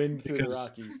 Rockies. The wind through the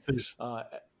Because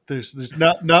Rockies. There's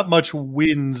not much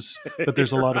winds, but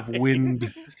there's a lot of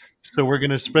wind. So we're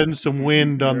going to spend some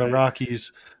wind on the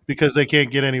Rockies because they can't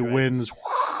get any winds.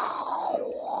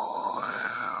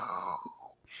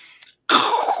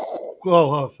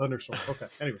 Oh, thunderstorm. Okay.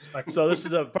 Anyways, so this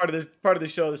is a part of the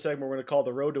show, the segment we're going to call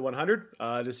the Road to 100,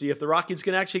 to see if the Rockies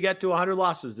can actually get to 100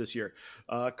 losses this year.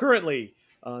 Currently,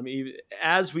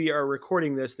 as we are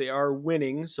recording this, they are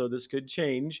winning, so this could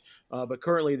change. But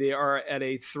currently, they are at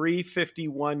a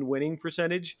 .351 winning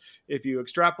percentage. If you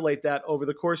extrapolate that over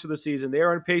the course of the season, they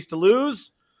are on pace to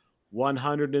lose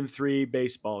 103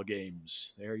 baseball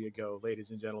games. There you go, ladies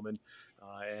and gentlemen.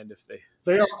 And if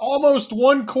they are almost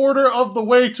 1/4 of the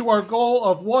way to our goal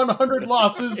of 100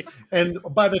 losses, and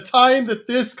by the time that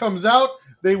this comes out,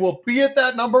 they will be at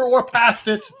that number or past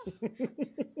it.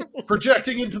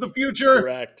 Projecting into the future.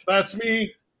 Correct. That's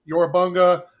me, your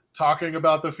Bunga, talking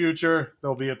about the future.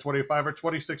 There'll be a 25 or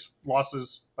 26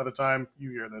 losses by the time you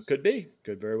hear this. Could be.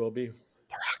 Could very well be. The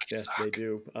Rockies yes, suck. They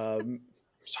do.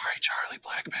 Sorry, Charlie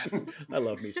Blackman. I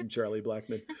love me some Charlie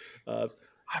Blackman.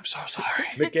 I'm so sorry.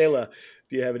 Michaela,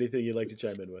 do you have anything you'd like to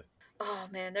chime in with? Oh,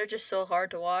 man, they're just so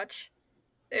hard to watch.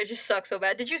 They just suck so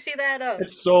bad. Did you see that?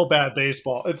 It's so bad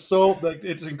baseball. It's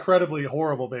incredibly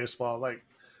horrible baseball.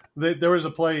 There was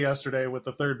a play yesterday with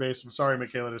the third baseman. Sorry,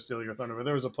 Michaela, to steal your thunder, but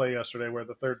there was a play yesterday where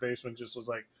the third baseman just was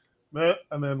like, meh,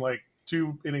 and then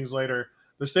 2 innings later,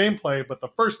 the same play, but the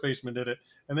first baseman did it,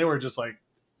 and they were just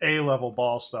A-level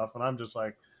ball stuff, and I'm just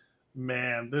like,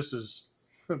 man, this is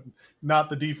not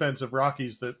the defensive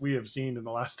Rockies that we have seen in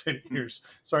the last 10 years.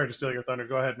 Sorry to steal your thunder.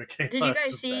 Go ahead, Michaela. Did you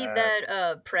guys see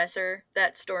that presser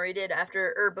that Story did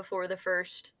after or before the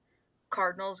first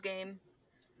Cardinals game?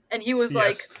 And he was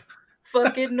like,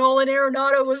 fucking Nolan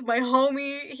Arenado was my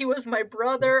homie. He was my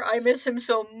brother. I miss him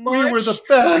so much. We were the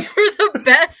best. We were the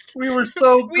best. We were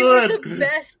so good. We were the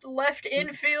best left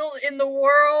infield in the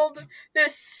world.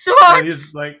 This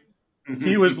sucks. And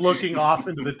he was looking off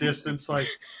into the distance like,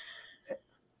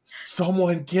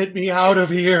 someone get me out of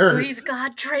here. Please,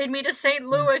 God, trade me to St.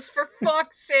 Louis for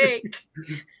fuck's sake.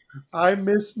 I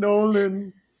miss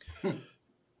Nolan.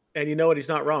 And you know what? He's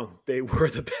not wrong. They were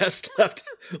the best left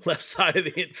side of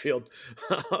the infield,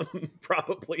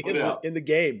 probably in the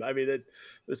game. I mean,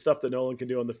 the stuff that Nolan can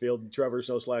do on the field. Trevor's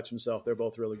no slouch himself. They're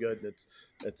both really good. And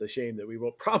it's a shame that we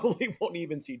probably won't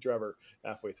even see Trevor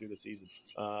halfway through the season.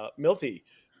 Milty,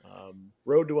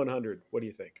 Road to 100. What do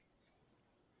you think?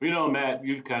 Matt,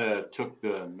 you kind of took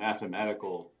the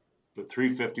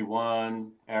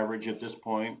 351 average at this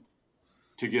point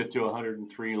to get to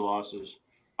 103 losses.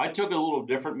 I took a little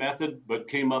different method, but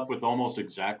came up with almost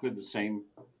exactly the same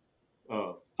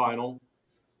final.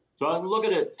 So I'm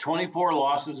looking at 24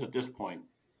 losses at this point.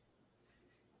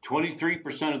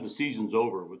 23% of the season's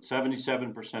over with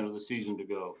 77% of the season to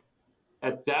go.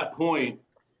 At that point,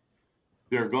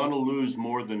 they're going to lose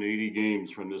more than 80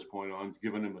 games from this point on,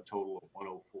 giving them a total of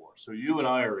 104. So you and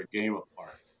I are a game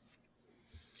apart.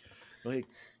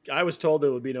 I was told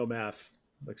there would be no math,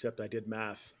 except I did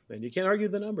math. And you can't argue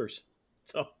the numbers.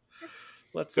 So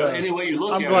let's. Anyway, you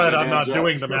look. I'm glad I'm not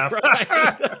doing the math.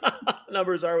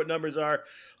 Numbers are what numbers are.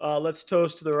 Let's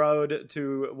toast the road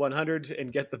to 100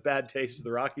 and get the bad taste of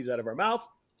the Rockies out of our mouth.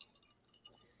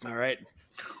 All right.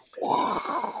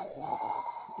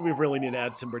 We really need to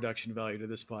add some production value to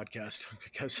this podcast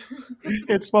because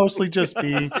it's mostly just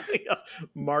me.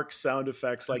 Mark's sound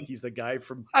effects, like he's the guy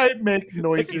from. I make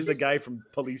noises. Like he's the guy from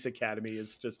Police Academy.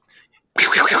 Is just.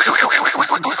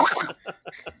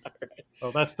 Oh,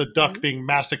 that's the duck being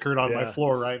massacred on my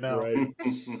floor right now. Right.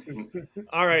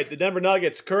 All right, the Denver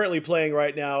Nuggets currently playing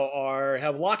right now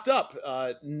have locked up.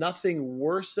 Nothing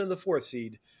worse than the 4th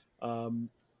seed, and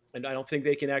I don't think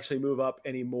they can actually move up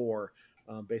anymore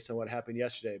based on what happened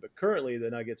yesterday. But currently, the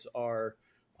Nuggets are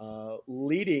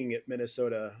leading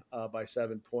Minnesota by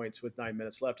 7 points with 9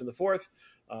 minutes left in the 4th.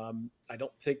 I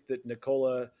don't think that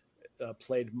Nikola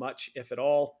played much, if at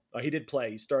all. He did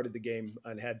play. He started the game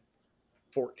and had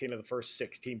 14 of the first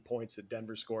 16 points that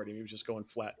Denver scored. He was just going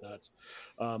flat nuts.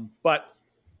 But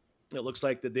it looks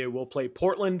like that they will play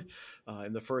Portland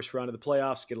in the first round of the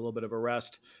playoffs, get a little bit of a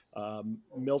rest.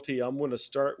 Milty, I'm going to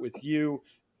start with you.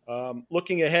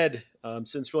 Looking ahead,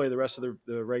 since really the rest of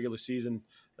the regular season,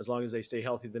 as long as they stay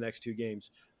healthy the next two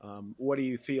games, what do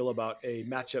you feel about a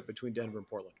matchup between Denver and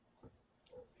Portland?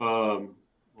 Well,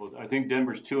 I think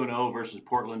Denver's 2-0 versus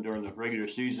Portland during the regular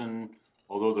season.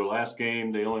 Although their last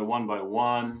game, they only won by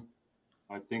 1.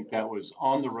 I think that was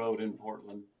on the road in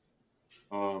Portland.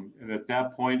 And at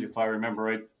that point, if I remember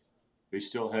right, they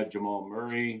still had Jamal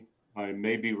Murray. I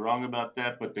may be wrong about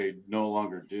that, but they no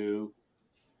longer do.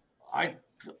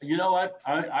 You know what?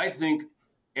 I think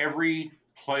every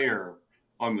player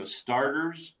on the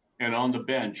starters and on the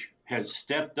bench has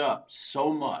stepped up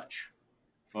so much.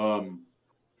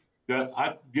 That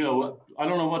I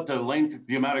don't know what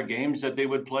the amount of games that they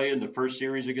would play in the first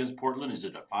series against Portland. Is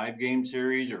it a 5-game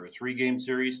series or a 3-game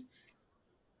series?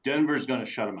 Denver's going to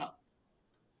shut them out.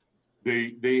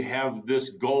 They have this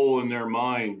goal in their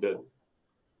mind that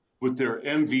with their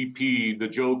MVP, the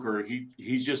Joker,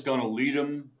 he's just going to lead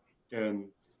them, and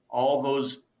all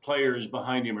those players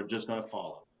behind him are just going to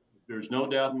follow. There's no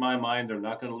doubt in my mind they're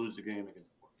not going to lose the game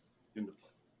against Portland in the play.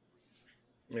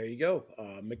 There you go,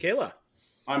 Michaela.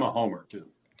 I'm a homer too.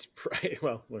 Right.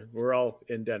 Well, we're all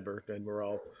in Denver, and we're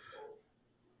all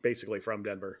basically from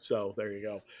Denver. So there you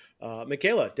go.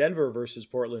 Michaela, Denver versus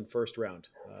Portland first round.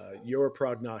 Your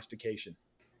prognostication.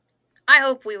 I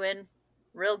hope we win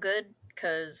real good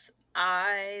because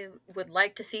I would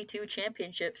like to see 2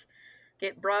 championships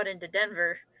get brought into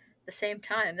Denver at the same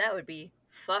time. That would be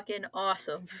fucking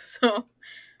awesome. So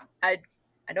I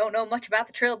don't know much about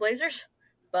the Trailblazers,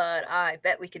 but I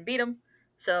bet we can beat them.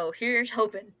 So here's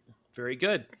hoping. Very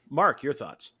good. Mark, your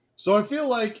thoughts. So I feel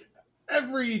like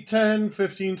every 10,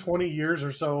 15, 20 years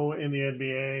or so in the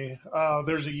NBA,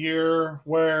 there's a year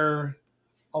where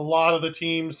a lot of the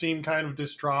teams seem kind of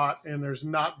distraught and there's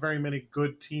not very many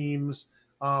good teams.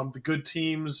 The good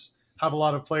teams have a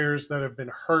lot of players that have been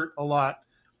hurt a lot,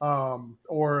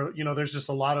 or, there's just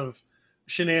a lot of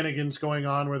shenanigans going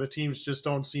on where the teams just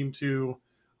don't seem to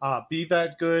be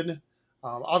that good.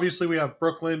 Obviously, we have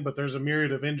Brooklyn, but there's a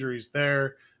myriad of injuries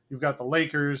there. You've got the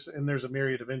Lakers, and there's a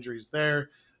myriad of injuries there.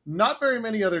 Not very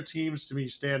many other teams to me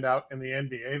stand out in the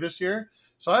NBA this year.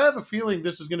 So I have a feeling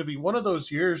this is going to be one of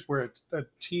those years where a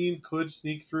team could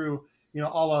sneak through, a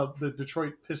la the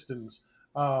Detroit Pistons,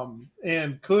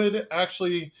 and could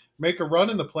actually make a run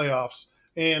in the playoffs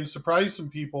and surprise some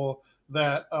people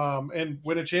that and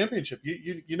win a championship.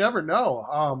 You never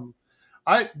know.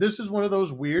 This is one of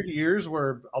those weird years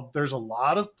where there's a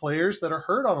lot of players that are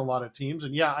hurt on a lot of teams,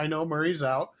 and yeah, I know Murray's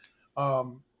out,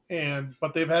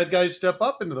 but they've had guys step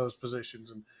up into those positions,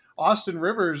 and Austin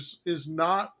Rivers is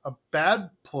not a bad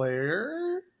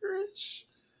player.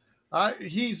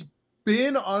 He's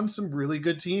been on some really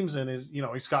good teams, and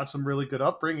he's got some really good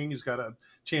upbringing. He's got a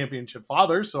championship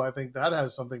father, so I think that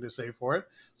has something to say for it.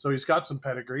 So he's got some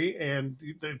pedigree, and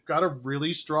they've got a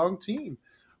really strong team.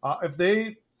 If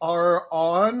they are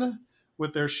on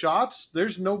with their shots,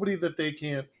 there's nobody that they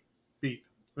can't beat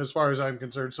as far as I'm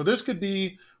concerned. So this could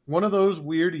be one of those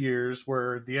weird years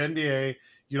where the NBA,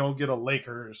 you don't get a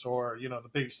Lakers or, the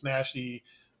big snashy,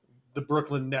 the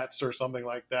Brooklyn Nets or something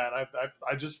like that.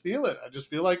 I just feel it. I just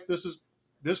feel like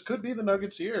this could be the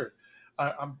Nuggets year.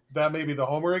 That may be the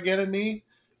homer again in me,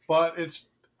 but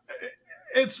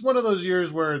it's one of those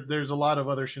years where there's a lot of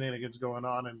other shenanigans going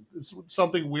on, and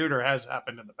something weirder has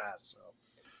happened in the past.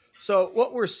 So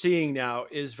what we're seeing now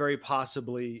is very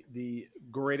possibly the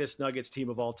greatest Nuggets team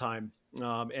of all time.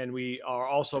 And we are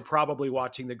also probably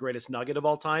watching the greatest Nugget of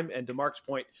all time. And to Mark's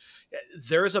point,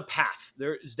 there's a path.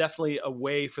 There is definitely a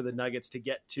way for the Nuggets to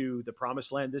get to the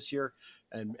promised land this year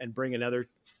and bring another,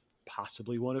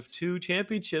 possibly one of 2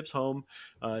 championships home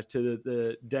to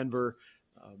the Denver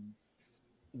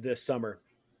this summer.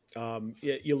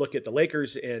 You look at the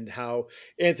Lakers and how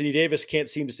Anthony Davis can't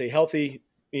seem to stay healthy.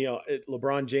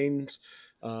 LeBron James,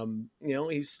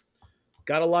 he's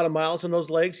got a lot of miles in those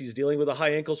legs. He's dealing with a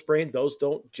high ankle sprain. Those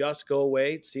don't just go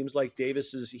away. It seems like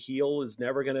Davis's heel is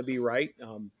never going to be right.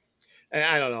 And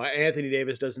I don't know. Anthony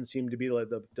Davis doesn't seem to be like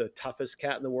the toughest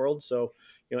cat in the world. So,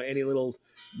 any little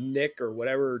nick or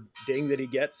whatever ding that he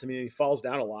gets, he falls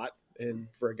down a lot. And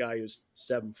for a guy who's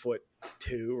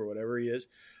 7'2" or whatever he is,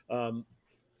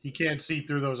 he can't see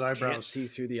through those eyebrows. Can't see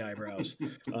through the eyebrows.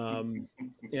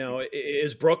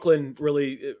 Is Brooklyn's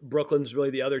really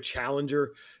the other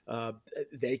challenger?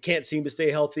 They can't seem to stay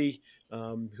healthy.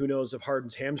 Who knows if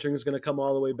Harden's hamstring is going to come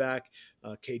all the way back?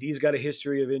 KD's got a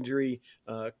history of injury.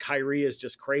 Kyrie is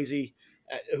just crazy.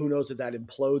 Who knows if that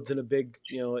implodes in a big,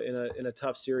 in a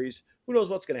tough series? Who knows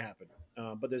what's going to happen?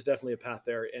 But there's definitely a path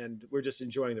there, and we're just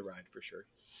enjoying the ride for sure.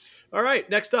 All right,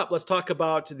 next up, let's talk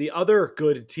about the other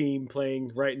good team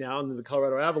playing right now in the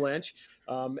Colorado Avalanche.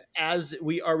 As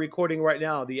we are recording right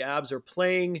now, the Avs are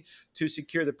playing to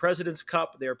secure the President's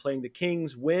Cup. They are playing the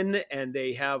Kings, win, and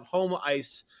they have home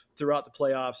ice throughout the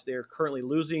playoffs. They are currently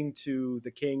losing to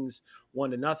the Kings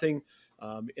 1-0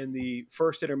 in the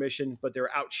first intermission, but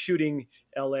they're out shooting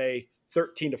LA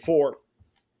 13-4.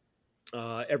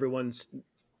 Everyone's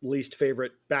least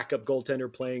favorite backup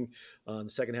goaltender playing the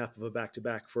second half of a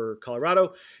back-to-back for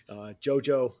Colorado.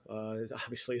 JoJo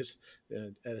obviously is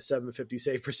at a 750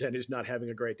 save percentage, not having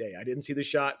a great day. I didn't see the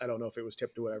shot. I don't know if it was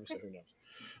tipped or whatever, so who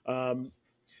knows.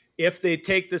 If they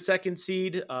take the second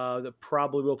seed, they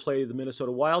probably will play the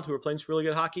Minnesota Wild, who are playing some really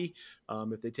good hockey.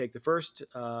 If they take the first,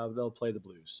 they'll play the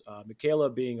Blues.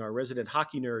 Michaela, being our resident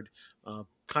hockey nerd,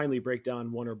 kindly break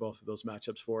down one or both of those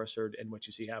matchups for us, and what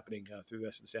you see happening through the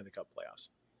rest of the Stanley Cup playoffs.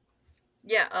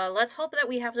 Yeah, let's hope that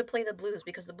we have to play the Blues,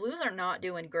 because the Blues are not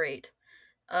doing great.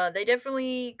 They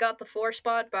definitely got the 4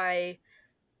 spot by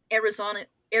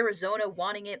Arizona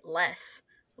wanting it less.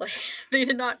 Like, they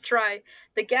did not try.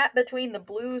 The gap between the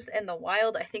Blues and the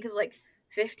Wild, I think, is like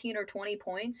 15 or 20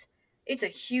 points. It's a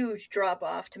huge drop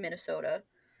off to Minnesota.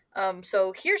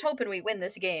 So here's hoping we win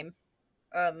this game.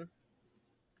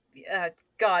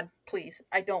 God, please.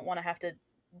 I don't want to have to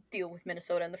deal with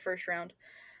Minnesota in the first round.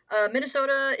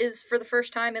 Minnesota is, for the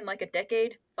first time in like a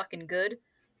decade, fucking good.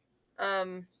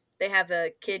 They have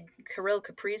a kid, Kirill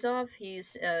Kaprizov.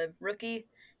 He's a rookie.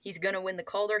 He's going to win the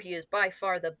Calder. He is by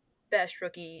far the best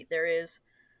rookie there is.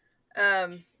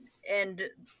 And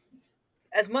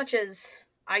as much as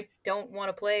I don't want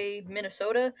to play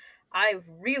Minnesota, I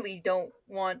really don't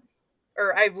want,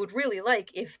 or I would really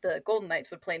like if the Golden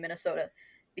Knights would play Minnesota,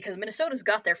 because Minnesota's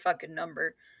got their fucking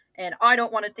number, and I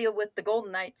don't want to deal with the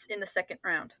Golden Knights in the second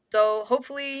round. So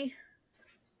hopefully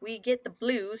we get the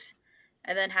Blues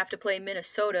and then have to play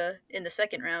Minnesota in the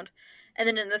second round. And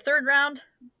then in the third round,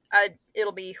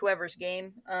 it'll be whoever's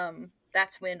game.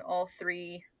 That's when all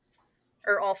 4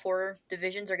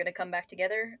 divisions are going to come back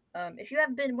together. If you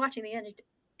haven't been watching the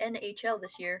NHL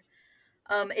this year,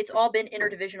 it's all been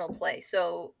interdivisional play.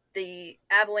 So the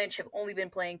Avalanche have only been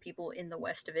playing people in the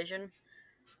West Division.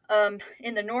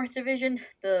 In the North Division,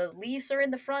 the Leafs are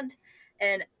in the front,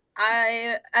 and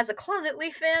I, as a closet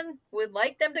Leaf fan, would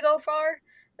like them to go far.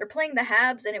 They're playing the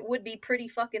Habs, and it would be pretty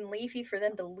fucking Leafy for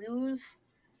them to lose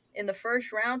in the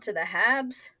first round to the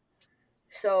Habs.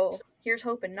 So here's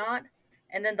hoping not.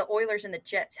 And then the Oilers and the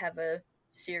Jets have a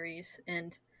series,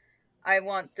 and I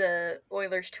want the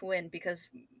Oilers to win because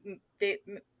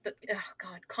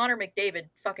Connor McDavid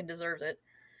fucking deserves it.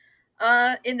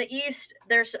 In the East,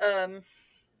 there's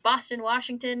Boston,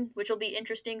 Washington, which will be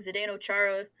interesting. Zdeno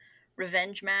Chara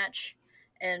revenge match,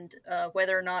 and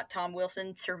whether or not Tom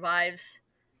Wilson survives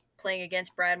playing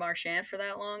against Brad Marchand for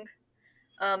that long.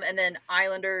 And then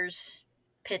Islanders,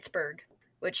 Pittsburgh,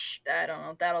 which, I don't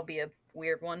know, that'll be a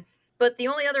weird one. But the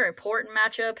only other important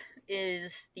matchup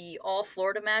is the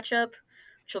all-Florida matchup,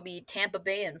 which will be Tampa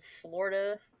Bay and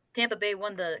Florida. Tampa Bay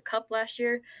won the Cup last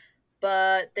year,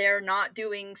 but they're not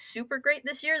doing super great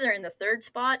this year. They're in the 3rd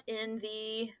spot in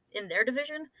their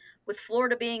division, with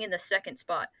Florida being in the 2nd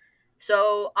spot.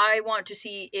 So I want to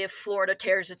see if Florida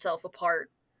tears itself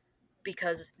apart,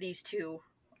 because these two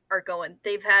are going.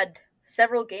 They've had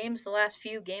several games, the last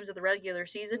few games of the regular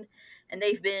season, and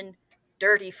they've been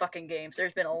dirty fucking games.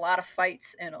 There's been a lot of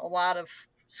fights and a lot of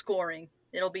scoring.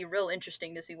 It'll be real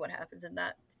interesting to see what happens in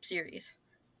that series.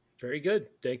 Very good.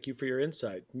 Thank you for your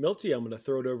insight. Milty, I'm going to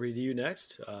throw it over to you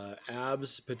next.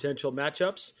 Avs potential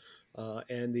matchups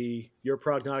and your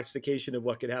prognostication of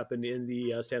what could happen in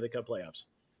the Stanley Cup playoffs.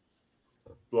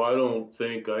 Well, I don't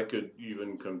think I could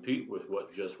even compete with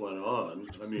what just went on.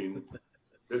 I mean,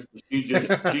 she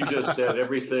just said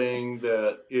everything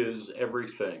that is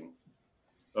everything.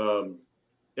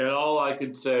 And all I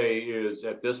could say is,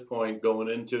 at this point, going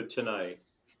into tonight,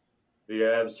 the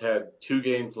Avs had 2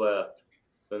 games left.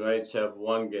 The Knights have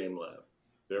 1 game left.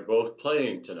 They're both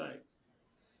playing tonight.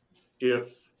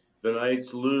 If the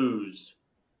Knights lose,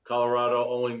 Colorado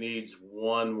only needs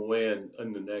 1 win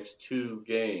in the next 2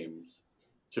 games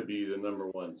to be the number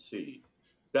 1 seed.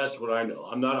 That's what I know.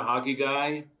 I'm not a hockey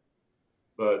guy,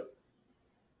 but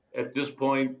at this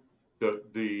point,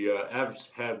 the Avs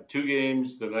have 2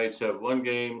 games. The Knights have 1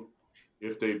 game.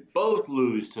 If they both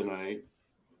lose tonight,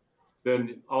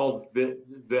 then all the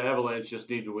Avalanche just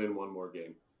need to win 1 more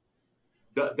game.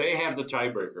 They have the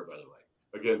tiebreaker, by the way,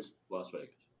 against Las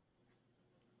Vegas.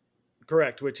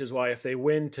 Correct, which is why if they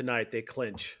win tonight, they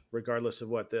clinch, regardless of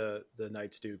what the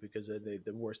Knights do, because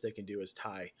the worst they can do is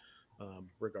tie,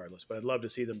 regardless. But I'd love to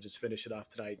see them just finish it off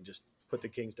tonight and just put the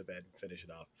Kings to bed and finish it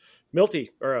off. Milty,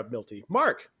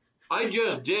 Mark. I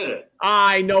just did it.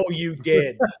 I know you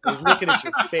did. I was looking at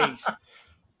your face.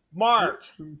 Mark,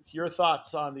 your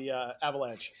thoughts on the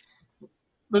Avalanche?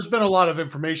 There's been a lot of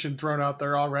information thrown out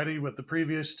there already with the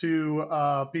previous two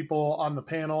people on the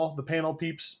panel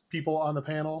people on the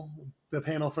panel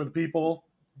for the people,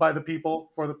 by the people,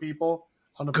 for the people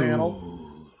on the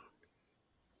panel.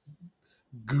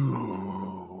 Good.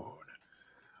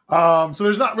 So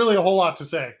there's not really a whole lot to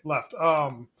say left.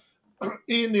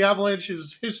 In the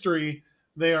Avalanche's history,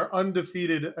 they are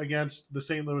undefeated against the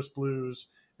St. Louis Blues,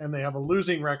 and they have a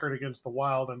losing record against the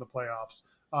Wild in the playoffs.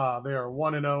 They are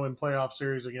 1-0 in playoff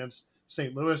series against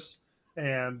St. Louis,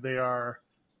 and they are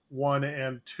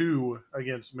 1-2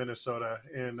 against Minnesota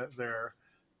in their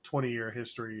 20-year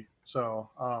history. So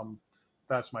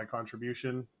that's my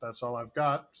contribution. That's all I've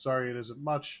got. Sorry it isn't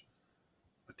much,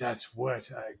 but that's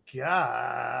what I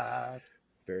got.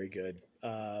 Very good.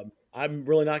 I'm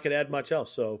really not going to add much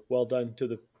else, so well done to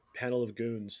the panel of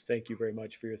goons. Thank you very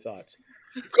much for your thoughts.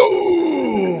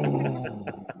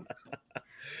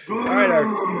 All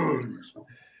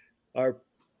right,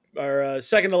 our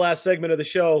second to last segment of the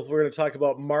show, we're going to talk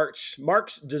about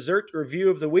Mark's dessert review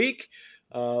of the week.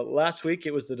 Last week,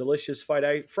 it was the delicious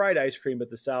fried ice cream at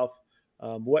the South.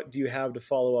 What do you have to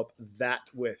follow up that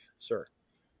with, sir?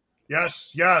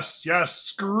 Yes.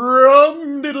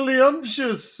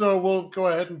 Scrum-diddly-umptious. So we'll go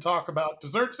ahead and talk about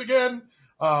desserts again.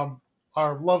 Our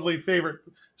lovely favorite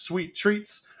sweet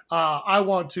treats. I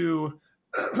want to,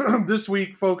 this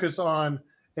week, focus on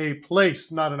a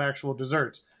place, not an actual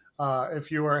dessert.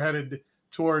 If you are headed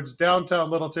towards downtown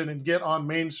Littleton and get on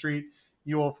Main Street,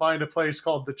 you will find a place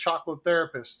called the Chocolate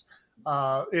Therapist.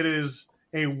 It is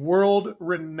a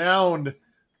world-renowned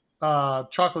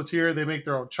chocolatier. They make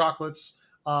their own chocolates.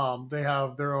 They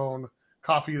have their own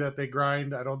coffee that they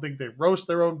grind. I don't think they roast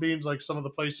their own beans like some of the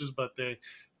places, but they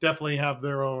definitely have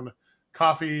their own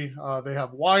coffee. They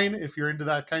have wine. If you're into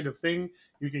that kind of thing,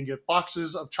 you can get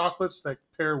boxes of chocolates that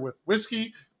pair with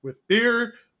whiskey, with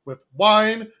beer, with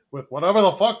wine, with whatever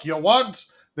the fuck you want.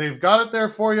 They've got it there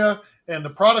for you. And the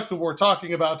product that we're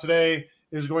talking about today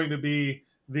is going to be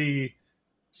the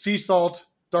sea salt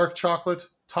dark chocolate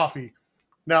toffee.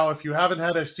 Now, if you haven't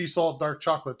had a sea salt dark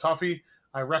chocolate toffee,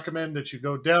 I recommend that you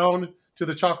go down to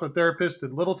the Chocolate Therapist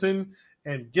in Littleton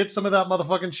and get some of that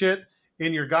motherfucking shit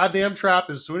in your goddamn trap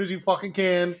as soon as you fucking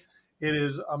can. It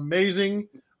is amazing.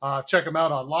 Check them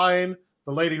out online.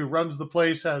 The lady who runs the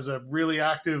place has a really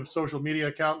active social media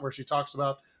account where she talks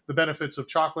about the benefits of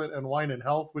chocolate and wine and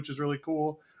health, which is really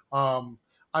cool.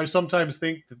 I sometimes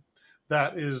think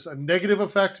that is a negative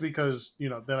effect because,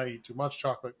 then I eat too much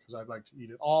chocolate because I'd like to eat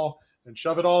it all and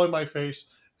shove it all in my face.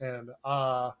 And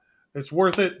it's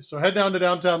worth it. So head down to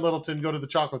downtown Littleton, go to the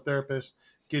Chocolate Therapist,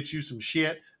 get you some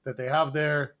shit that they have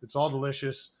there. It's all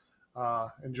delicious.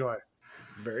 Enjoy.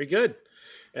 Very good.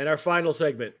 And our final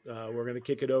segment, we're going to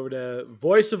kick it over to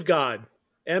Voice of God.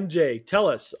 MJ, tell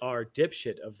us our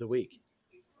dipshit of the week.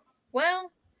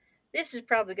 Well, this is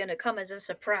probably going to come as a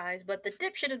surprise, but the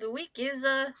dipshit of the week is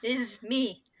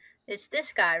me. It's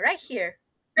this guy right here.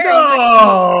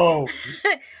 No!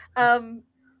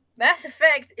 Mass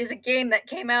Effect is a game that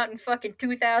came out in fucking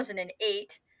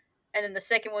 2008, and then the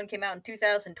second one came out in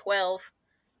 2012,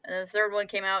 and then the third one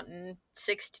came out in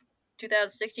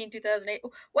 2016, 2008,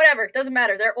 whatever, doesn't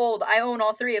matter, they're old, I own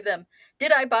all three of them.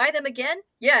 Did I buy them again?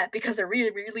 Yeah, because they're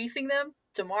re-releasing them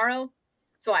tomorrow,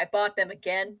 so I bought them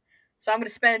again. So I'm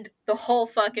gonna spend the whole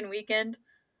fucking weekend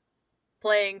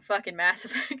playing fucking Mass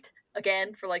Effect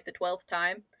again for like the 12th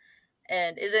time.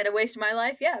 And is it a waste of my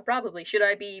life? Yeah, probably. Should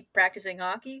I be practicing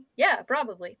hockey? Yeah,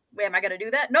 probably. Am I going to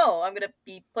do that? No, I'm going to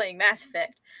be playing Mass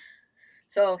Effect.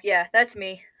 So, yeah, that's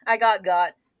me. I got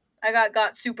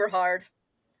super hard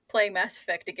playing Mass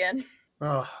Effect again.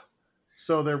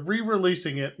 So they're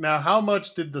re-releasing it. Now, how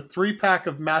much did the 3-pack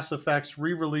of Mass Effects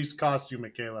re-release cost you,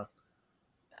 Michaela?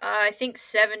 I think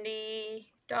 $70,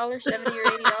 $70 or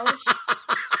 $80.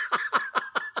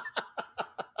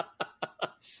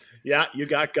 Yeah, you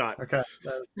got. Okay.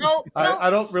 No. I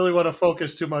don't really want to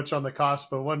focus too much on the cost,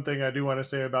 but one thing I do want to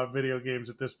say about video games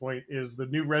at this point is the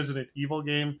new Resident Evil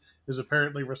game is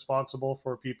apparently responsible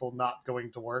for people not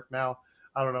going to work now.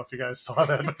 I don't know if you guys saw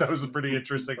that, but that was a pretty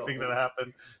interesting thing that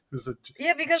happened. There's a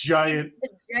giant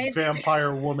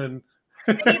vampire woman.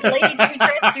 They need Lady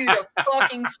Dimitrescu to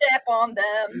fucking step on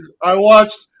them. I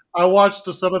watched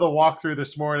some of the walkthrough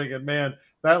this morning, and man,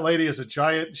 that lady is a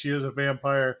giant. She is a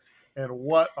vampire. and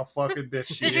what a fucking bitch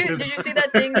she Did you is. see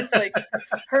that thing that's like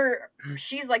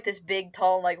she's like this big,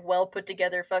 tall, like well put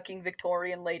together fucking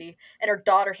Victorian lady, and her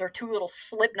daughters are two little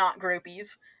Slipknot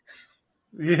groupies.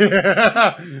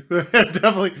 Yeah, they're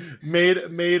definitely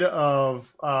made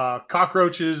of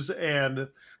cockroaches and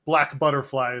black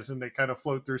butterflies, and they kind of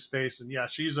float through space. And yeah,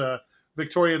 she's a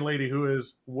Victorian lady who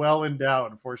is well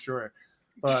endowed for sure.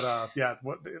 But yeah,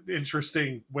 what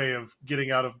interesting way of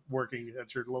getting out of working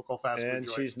at your local fast food And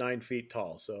joint. she's 9 feet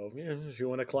tall. So if you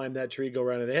want to climb that tree, go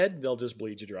around the head, they'll just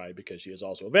bleed you dry because she is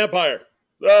also a vampire.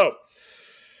 So,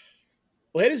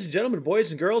 ladies and gentlemen,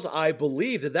 boys and girls, I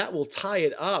believe that will tie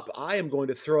it up. I am going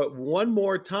to throw it one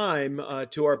more time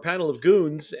to our panel of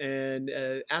goons and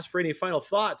ask for any final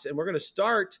thoughts. And we're going to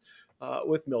start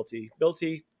with Milty.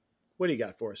 Milty, what do you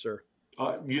got for us, sir?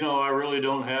 I really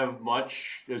don't have much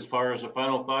as far as the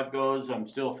final thought goes. I'm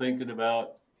still thinking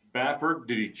about Baffert.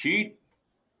 Did he cheat?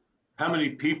 How many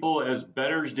people as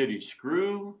bettors did he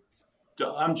screw?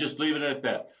 I'm just leaving it at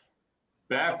that.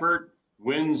 Baffert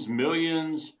wins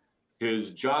millions. His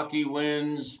jockey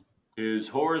wins. His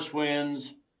horse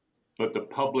wins. But the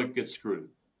public gets screwed.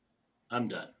 I'm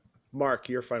done. Mark,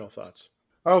 your final thoughts.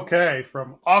 Okay,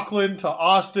 from Auckland to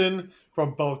Austin,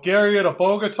 from Bulgaria to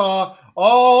Bogota,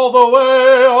 all the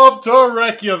way up to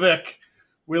Reykjavik.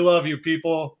 We love you,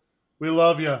 people. We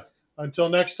love you. Until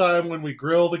next time when we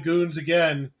grill the goons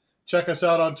again, check us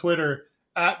out on Twitter,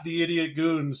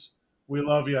 @TheIdiotGoons. We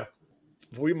love you.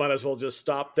 We might as well just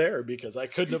stop there because I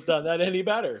couldn't have done that any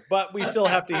better. But we still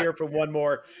have to hear from one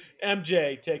more.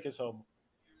 MJ, take us home.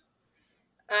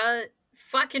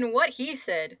 Fucking what he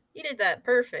said. He did that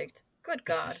perfect. Good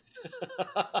God.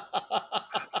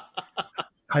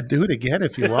 I'd do it again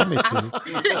if you want me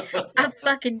to. I'll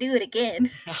fucking do it again.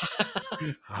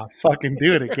 I'll fucking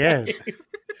do it again.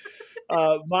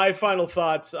 My final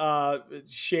thoughts,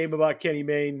 shame about Kenny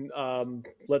Mayne.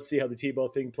 Let's see how the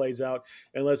Tebow thing plays out,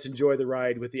 and let's enjoy the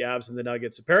ride with the Abs and the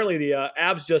Nuggets. Apparently, the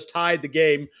Abs just tied the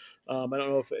game. I don't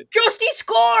know if Josty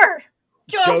score!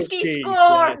 Josty score!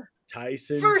 Yeah,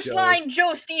 Tyson First Jost. line,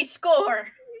 Josty score!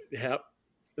 Yep.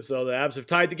 So the Abs have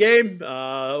tied the game.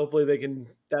 Hopefully they can.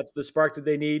 That's the spark that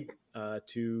they need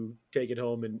to take it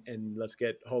home and let's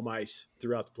get home ice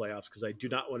throughout the playoffs because I do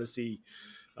not want to see.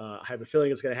 I have a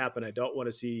feeling it's going to happen. I don't want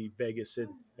to see Vegas in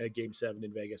a Game 7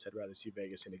 in Vegas. I'd rather see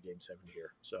Vegas in a Game 7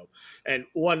 here. So, and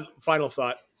one final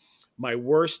thought: my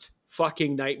worst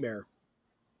fucking nightmare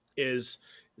is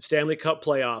Stanley Cup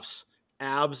playoffs,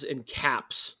 Abs and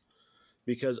Caps,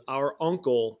 because our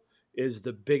uncle is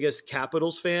the biggest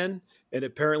Capitals fan and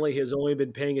apparently has only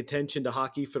been paying attention to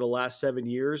hockey for the last 7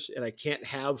 years. And I can't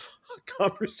have a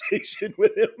conversation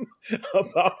with him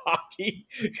about hockey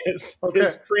because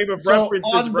his frame of reference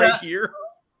is right here.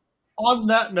 On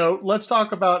that note, let's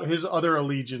talk about his other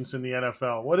allegiance in the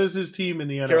NFL. What is his team in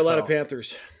the NFL? Carolina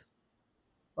Panthers.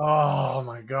 Oh,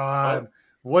 my God.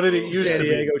 What did it used San to be?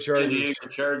 Diego Chargers. San Diego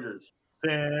Chargers.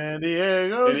 San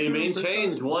Diego. And he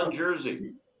maintains one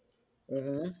jersey.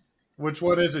 Mm-hmm. Which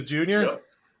one is it, Junior?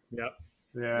 Yep.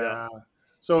 Yeah.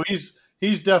 So he's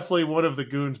definitely one of the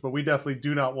goons, but we definitely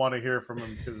do not want to hear from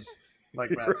him because,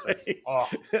 like Matt said,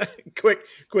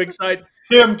 quick side.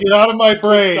 Tim, get out of my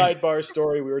brain. Sidebar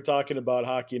story. We were talking about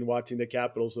hockey and watching the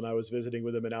Capitals when I was visiting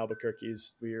with him in Albuquerque.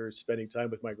 We were spending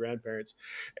time with my grandparents,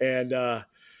 and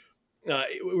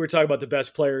we were talking about the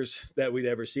best players that we'd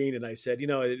ever seen. And I said,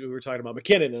 we were talking about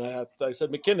McKinnon, and I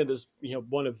said McKinnon is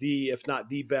one of the, if not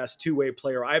the best two-way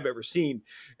player I've ever seen.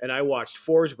 And I watched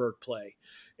Forsberg play,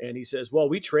 and he says, "Well,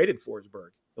 we traded Forsberg."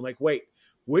 I'm like, "Wait,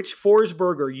 which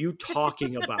Forsberg are you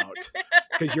talking about?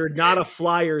 Because you're not a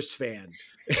Flyers fan."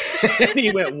 And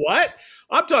he went, "What?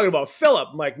 I'm talking about Philip."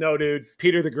 I'm like, "No, dude,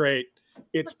 Peter the Great.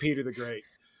 It's Peter the Great."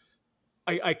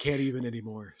 I can't even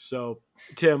anymore. So,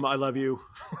 Tim, I love you.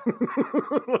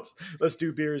 let's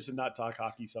do beers and not talk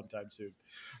hockey sometime soon.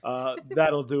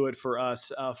 That'll do it for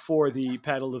us. For the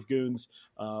panel of goons,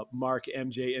 Mark,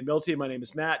 MJ, and Milty. My name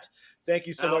is Matt. Thank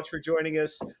you so much for joining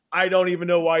us. I don't even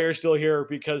know why you're still here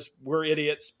because we're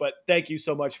idiots, but thank you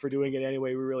so much for doing it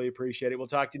anyway. We really appreciate it. We'll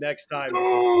talk to you next time.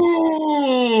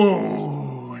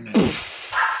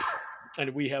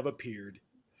 And we have appeared.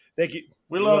 Thank you.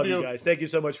 We love you guys. Thank you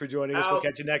so much for joining us. We'll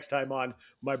catch you next time on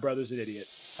My Brother's an Idiot.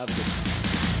 Have a good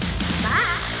one.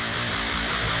 Bye.